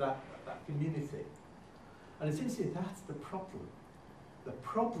part of that community. And it seems to me that's the problem. The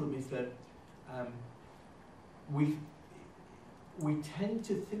problem is that we tend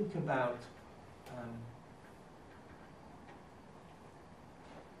to think about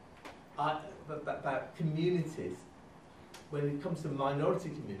communities when it comes to minority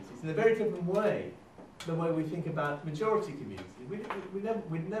communities in a very different way than the way we think about majority communities.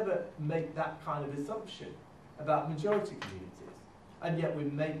 We never make that kind of assumption about majority communities, and yet we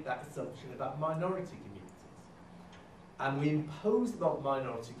make that assumption about minority communities. And we impose about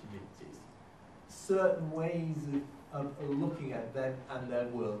minority communities certain ways of looking at them and their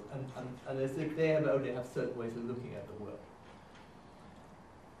world, and as if they only have certain ways of looking at the world.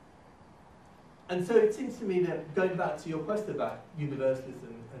 And so it seems to me that, going back to your question about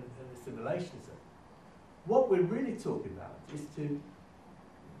universalism and assimilationism, what we're really talking about is to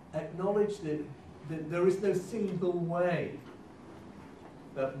acknowledge that there is no single way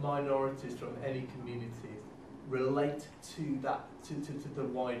that minorities from any communities relate to the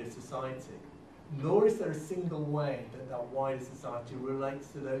wider society. Nor is there a single way that wider society relates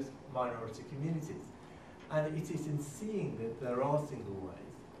to those minority communities. And it is in seeing that there are single ways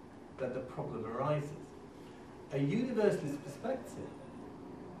that the problem arises. A universalist perspective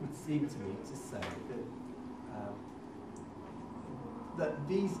would seem to me to say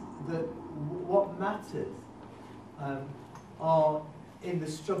that what matters are the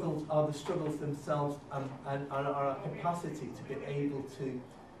struggles themselves and our capacity to be able to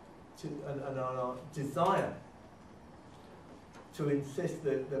and our desire to insist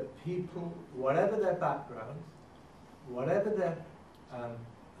that people, whatever their backgrounds, whatever their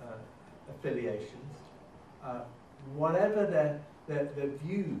affiliations, whatever their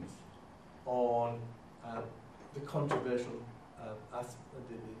views on the controversial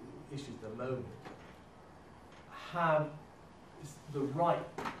the issues at the moment, have the right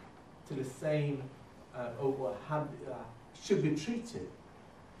to the same, or should be treated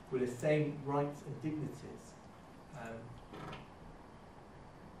with the same rights and dignities.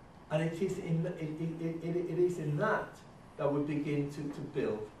 And it is in that we begin to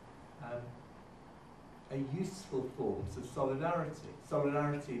build a useful forms of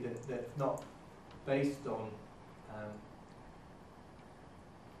solidarity that's not based on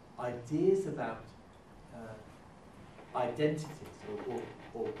ideas about identities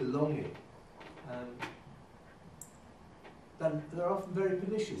or belonging. Then they're often very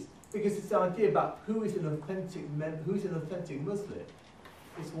pernicious, because this idea about who is an authentic Muslim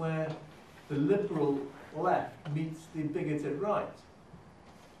is where the liberal left meets the bigoted right,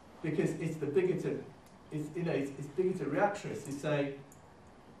 because it's the bigoted it's bigoted reactionists who say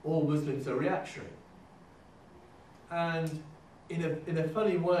all Muslims are reactionary. And in a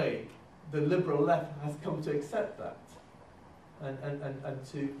funny way, the liberal left has come to accept that and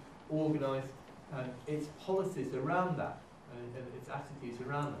to organise its policies around that and its attitudes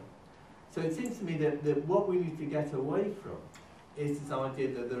around that. So it seems to me that what we need to get away from is this idea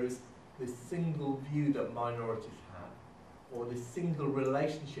that there is this single view that minorities have, or this single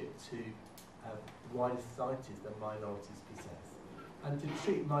relationship to wider societies that minorities possess, and to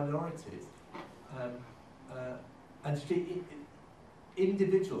treat minorities and to treat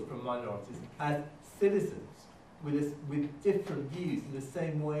individuals from minorities as citizens with different views in the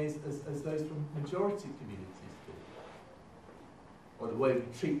same ways as those from majority communities do, or the way we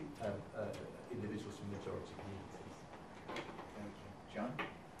treat individuals from majority communities. Thank you. John?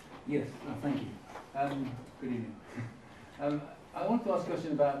 Yes, thank you. Good evening. I want to ask a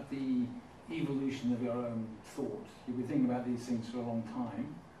question about the evolution of your own thought. You've been thinking about these things for a long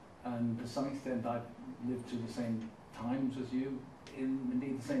time, and to some extent I've lived through the same times as you, in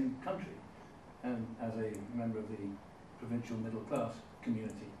indeed the same country, as a member of the provincial middle class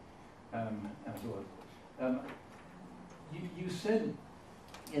community as well. You said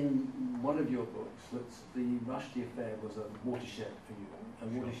in one of your books that the Rushdie affair was a watershed for you, a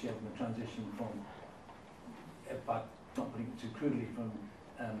watershed in the transition from, but not putting it too crudely, from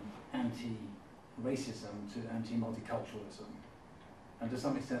anti-racism to anti-multiculturalism. And to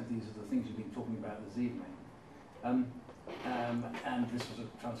some extent these are the things you've been talking about this evening. And this was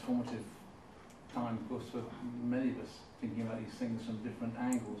a transformative time, of course, for many of us thinking about these things from different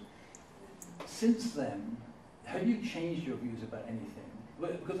angles. Since then, have you changed your views about anything?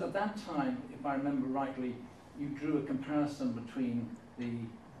 Because at that time, if I remember rightly, you drew a comparison between the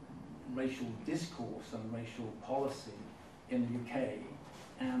racial discourse and racial policy in the UK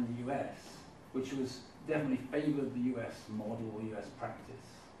and the US, which was definitely favoured the US model or US practice.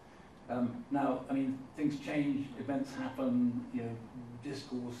 Now, I mean, things change, events happen,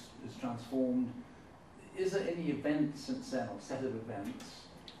 discourse is transformed. Is there any event since then, or set of events,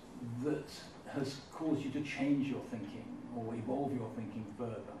 that has caused you to change your thinking or evolve your thinking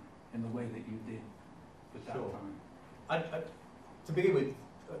further in the way that you did at that time? To begin with,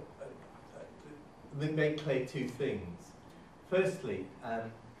 let me make clear two things. Firstly,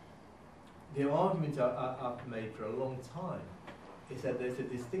 the argument I've made for a long time is that there's a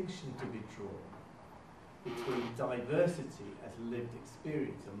distinction to be drawn between diversity as lived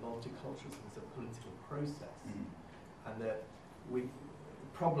experience and multiculturalism as a political process. And the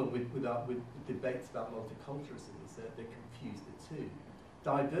problem with debates about multiculturalism is that they confuse the two.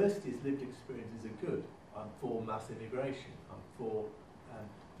 Diversity as lived experience is a good. I'm for mass immigration. I'm for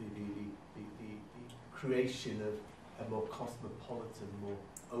the creation of a more cosmopolitan, more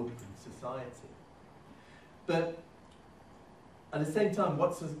open society. But at the same time,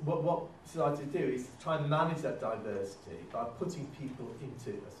 what societies do is try and manage that diversity by putting people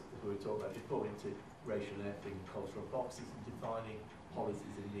into, as we were talking about before, into racial, ethnic, and cultural boxes and defining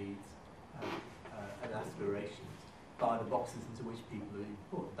policies and needs and aspirations by the boxes into which people are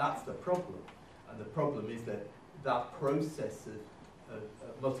put. That's the problem. And the problem is that that process of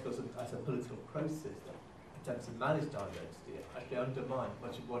multiculturalism as a political process that attempts to manage diversity actually undermines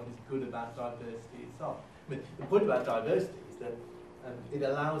much of what is good about diversity itself. I mean, the point about diversity is that it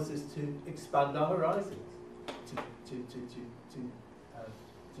allows us to expand our horizons, to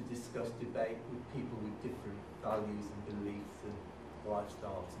discuss, debate with people with different values and beliefs and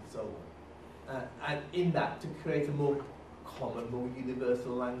lifestyles and so on. And in that, to create a more common, more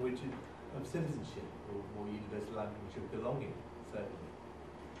universal language of citizenship, or more universal language of belonging, certainly.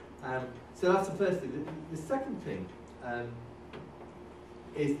 So that's the first thing. The second thing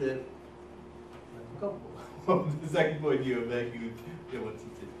is that I forgot what the second point you were making, which I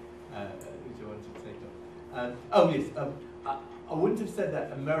wanted to take up. I wouldn't have said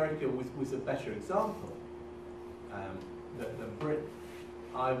that America was a better example than Britain.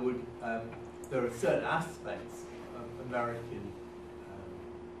 I would. There are certain aspects of American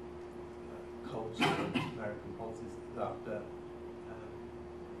culture, American policies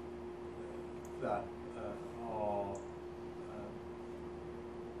that are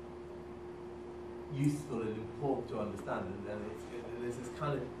useful and important to understand, and there's this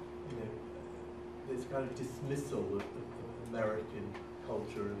kind of, this kind of dismissal of American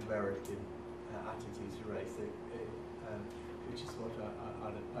culture and American attitudes to race, which is what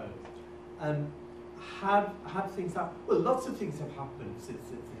I'd oppose. Have things happened? Well, lots of things have happened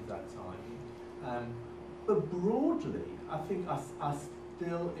since that time, but broadly, I think I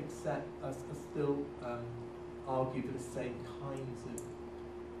still accept, I still argue for the same kinds of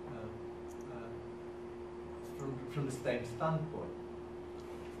from the same standpoint,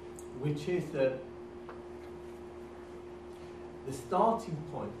 which is that the starting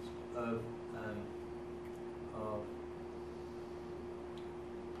point of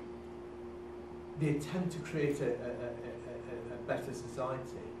the attempt to create a better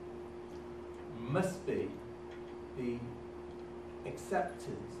society must be the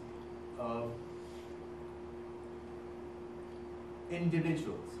acceptance of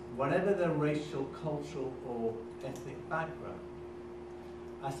individuals, whatever their racial, cultural or ethnic background,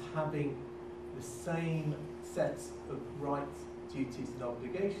 as having the same sets of rights, duties and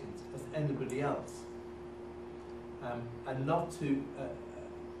obligations as anybody else, and not to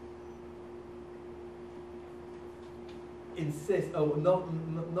insist, or not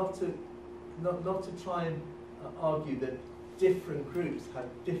to try and argue that different groups have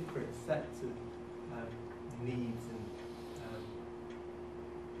different sets of needs and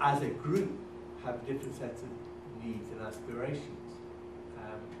as a group have different sets of needs and aspirations,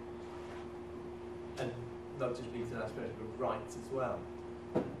 and not just needs and aspirations but rights as well.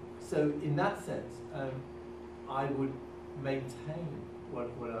 So in that sense, I would maintain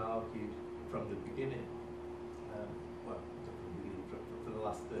what I argued from the beginning. Well, not from the beginning, for the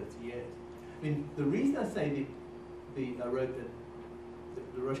last 30 years. I mean, the reason I say I wrote that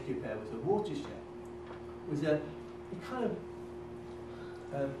the Rushdie affair was a watershed was that it kind of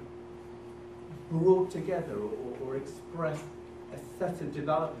brought together or expressed a set of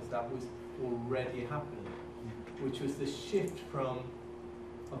developments that was already happening, which was the shift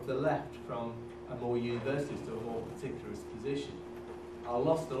of the left from a more universalist to a more particularist position. I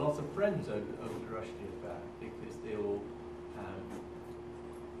lost a lot of friends over the Rushdie affair because they all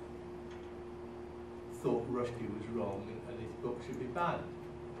thought Rushdie was wrong and his book should be banned,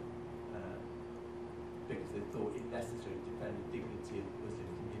 because they thought it necessary to defend the dignity of Muslim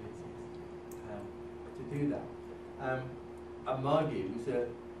communities to do that. And my view is that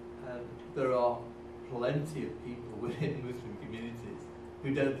there are plenty of people within Muslim communities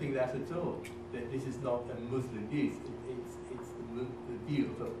who don't think that at all. That this is not a Muslim view, it's the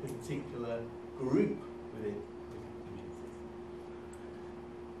view of a particular group within Muslim communities.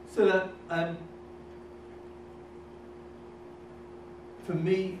 So that, for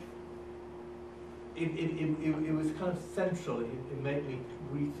me, it was kind of central. It made me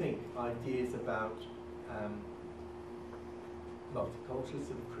rethink ideas about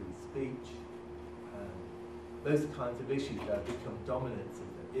multiculturalism, free speech, those kinds of issues that have become dominant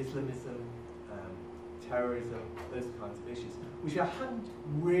in Islamism, terrorism, those kinds of issues, which I hadn't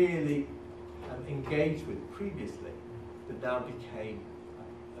really engaged with previously, that now became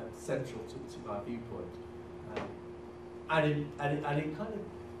central to my viewpoint. And it kind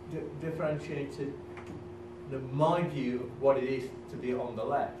of differentiated my view of what it is to be on the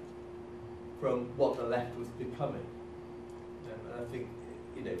left from what the left was becoming. And I think,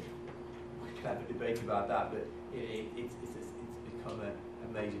 we can have a debate about that, but it's become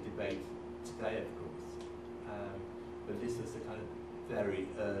a major debate today, of course. But this was a kind of very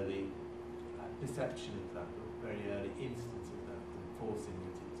early perception of that, a very early instance of that, and forcing me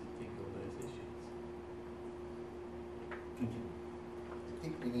to think on those issues. Thank you. I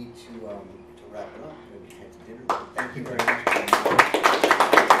think we need to wrap it up. Maybe head to dinner. Thank you very much.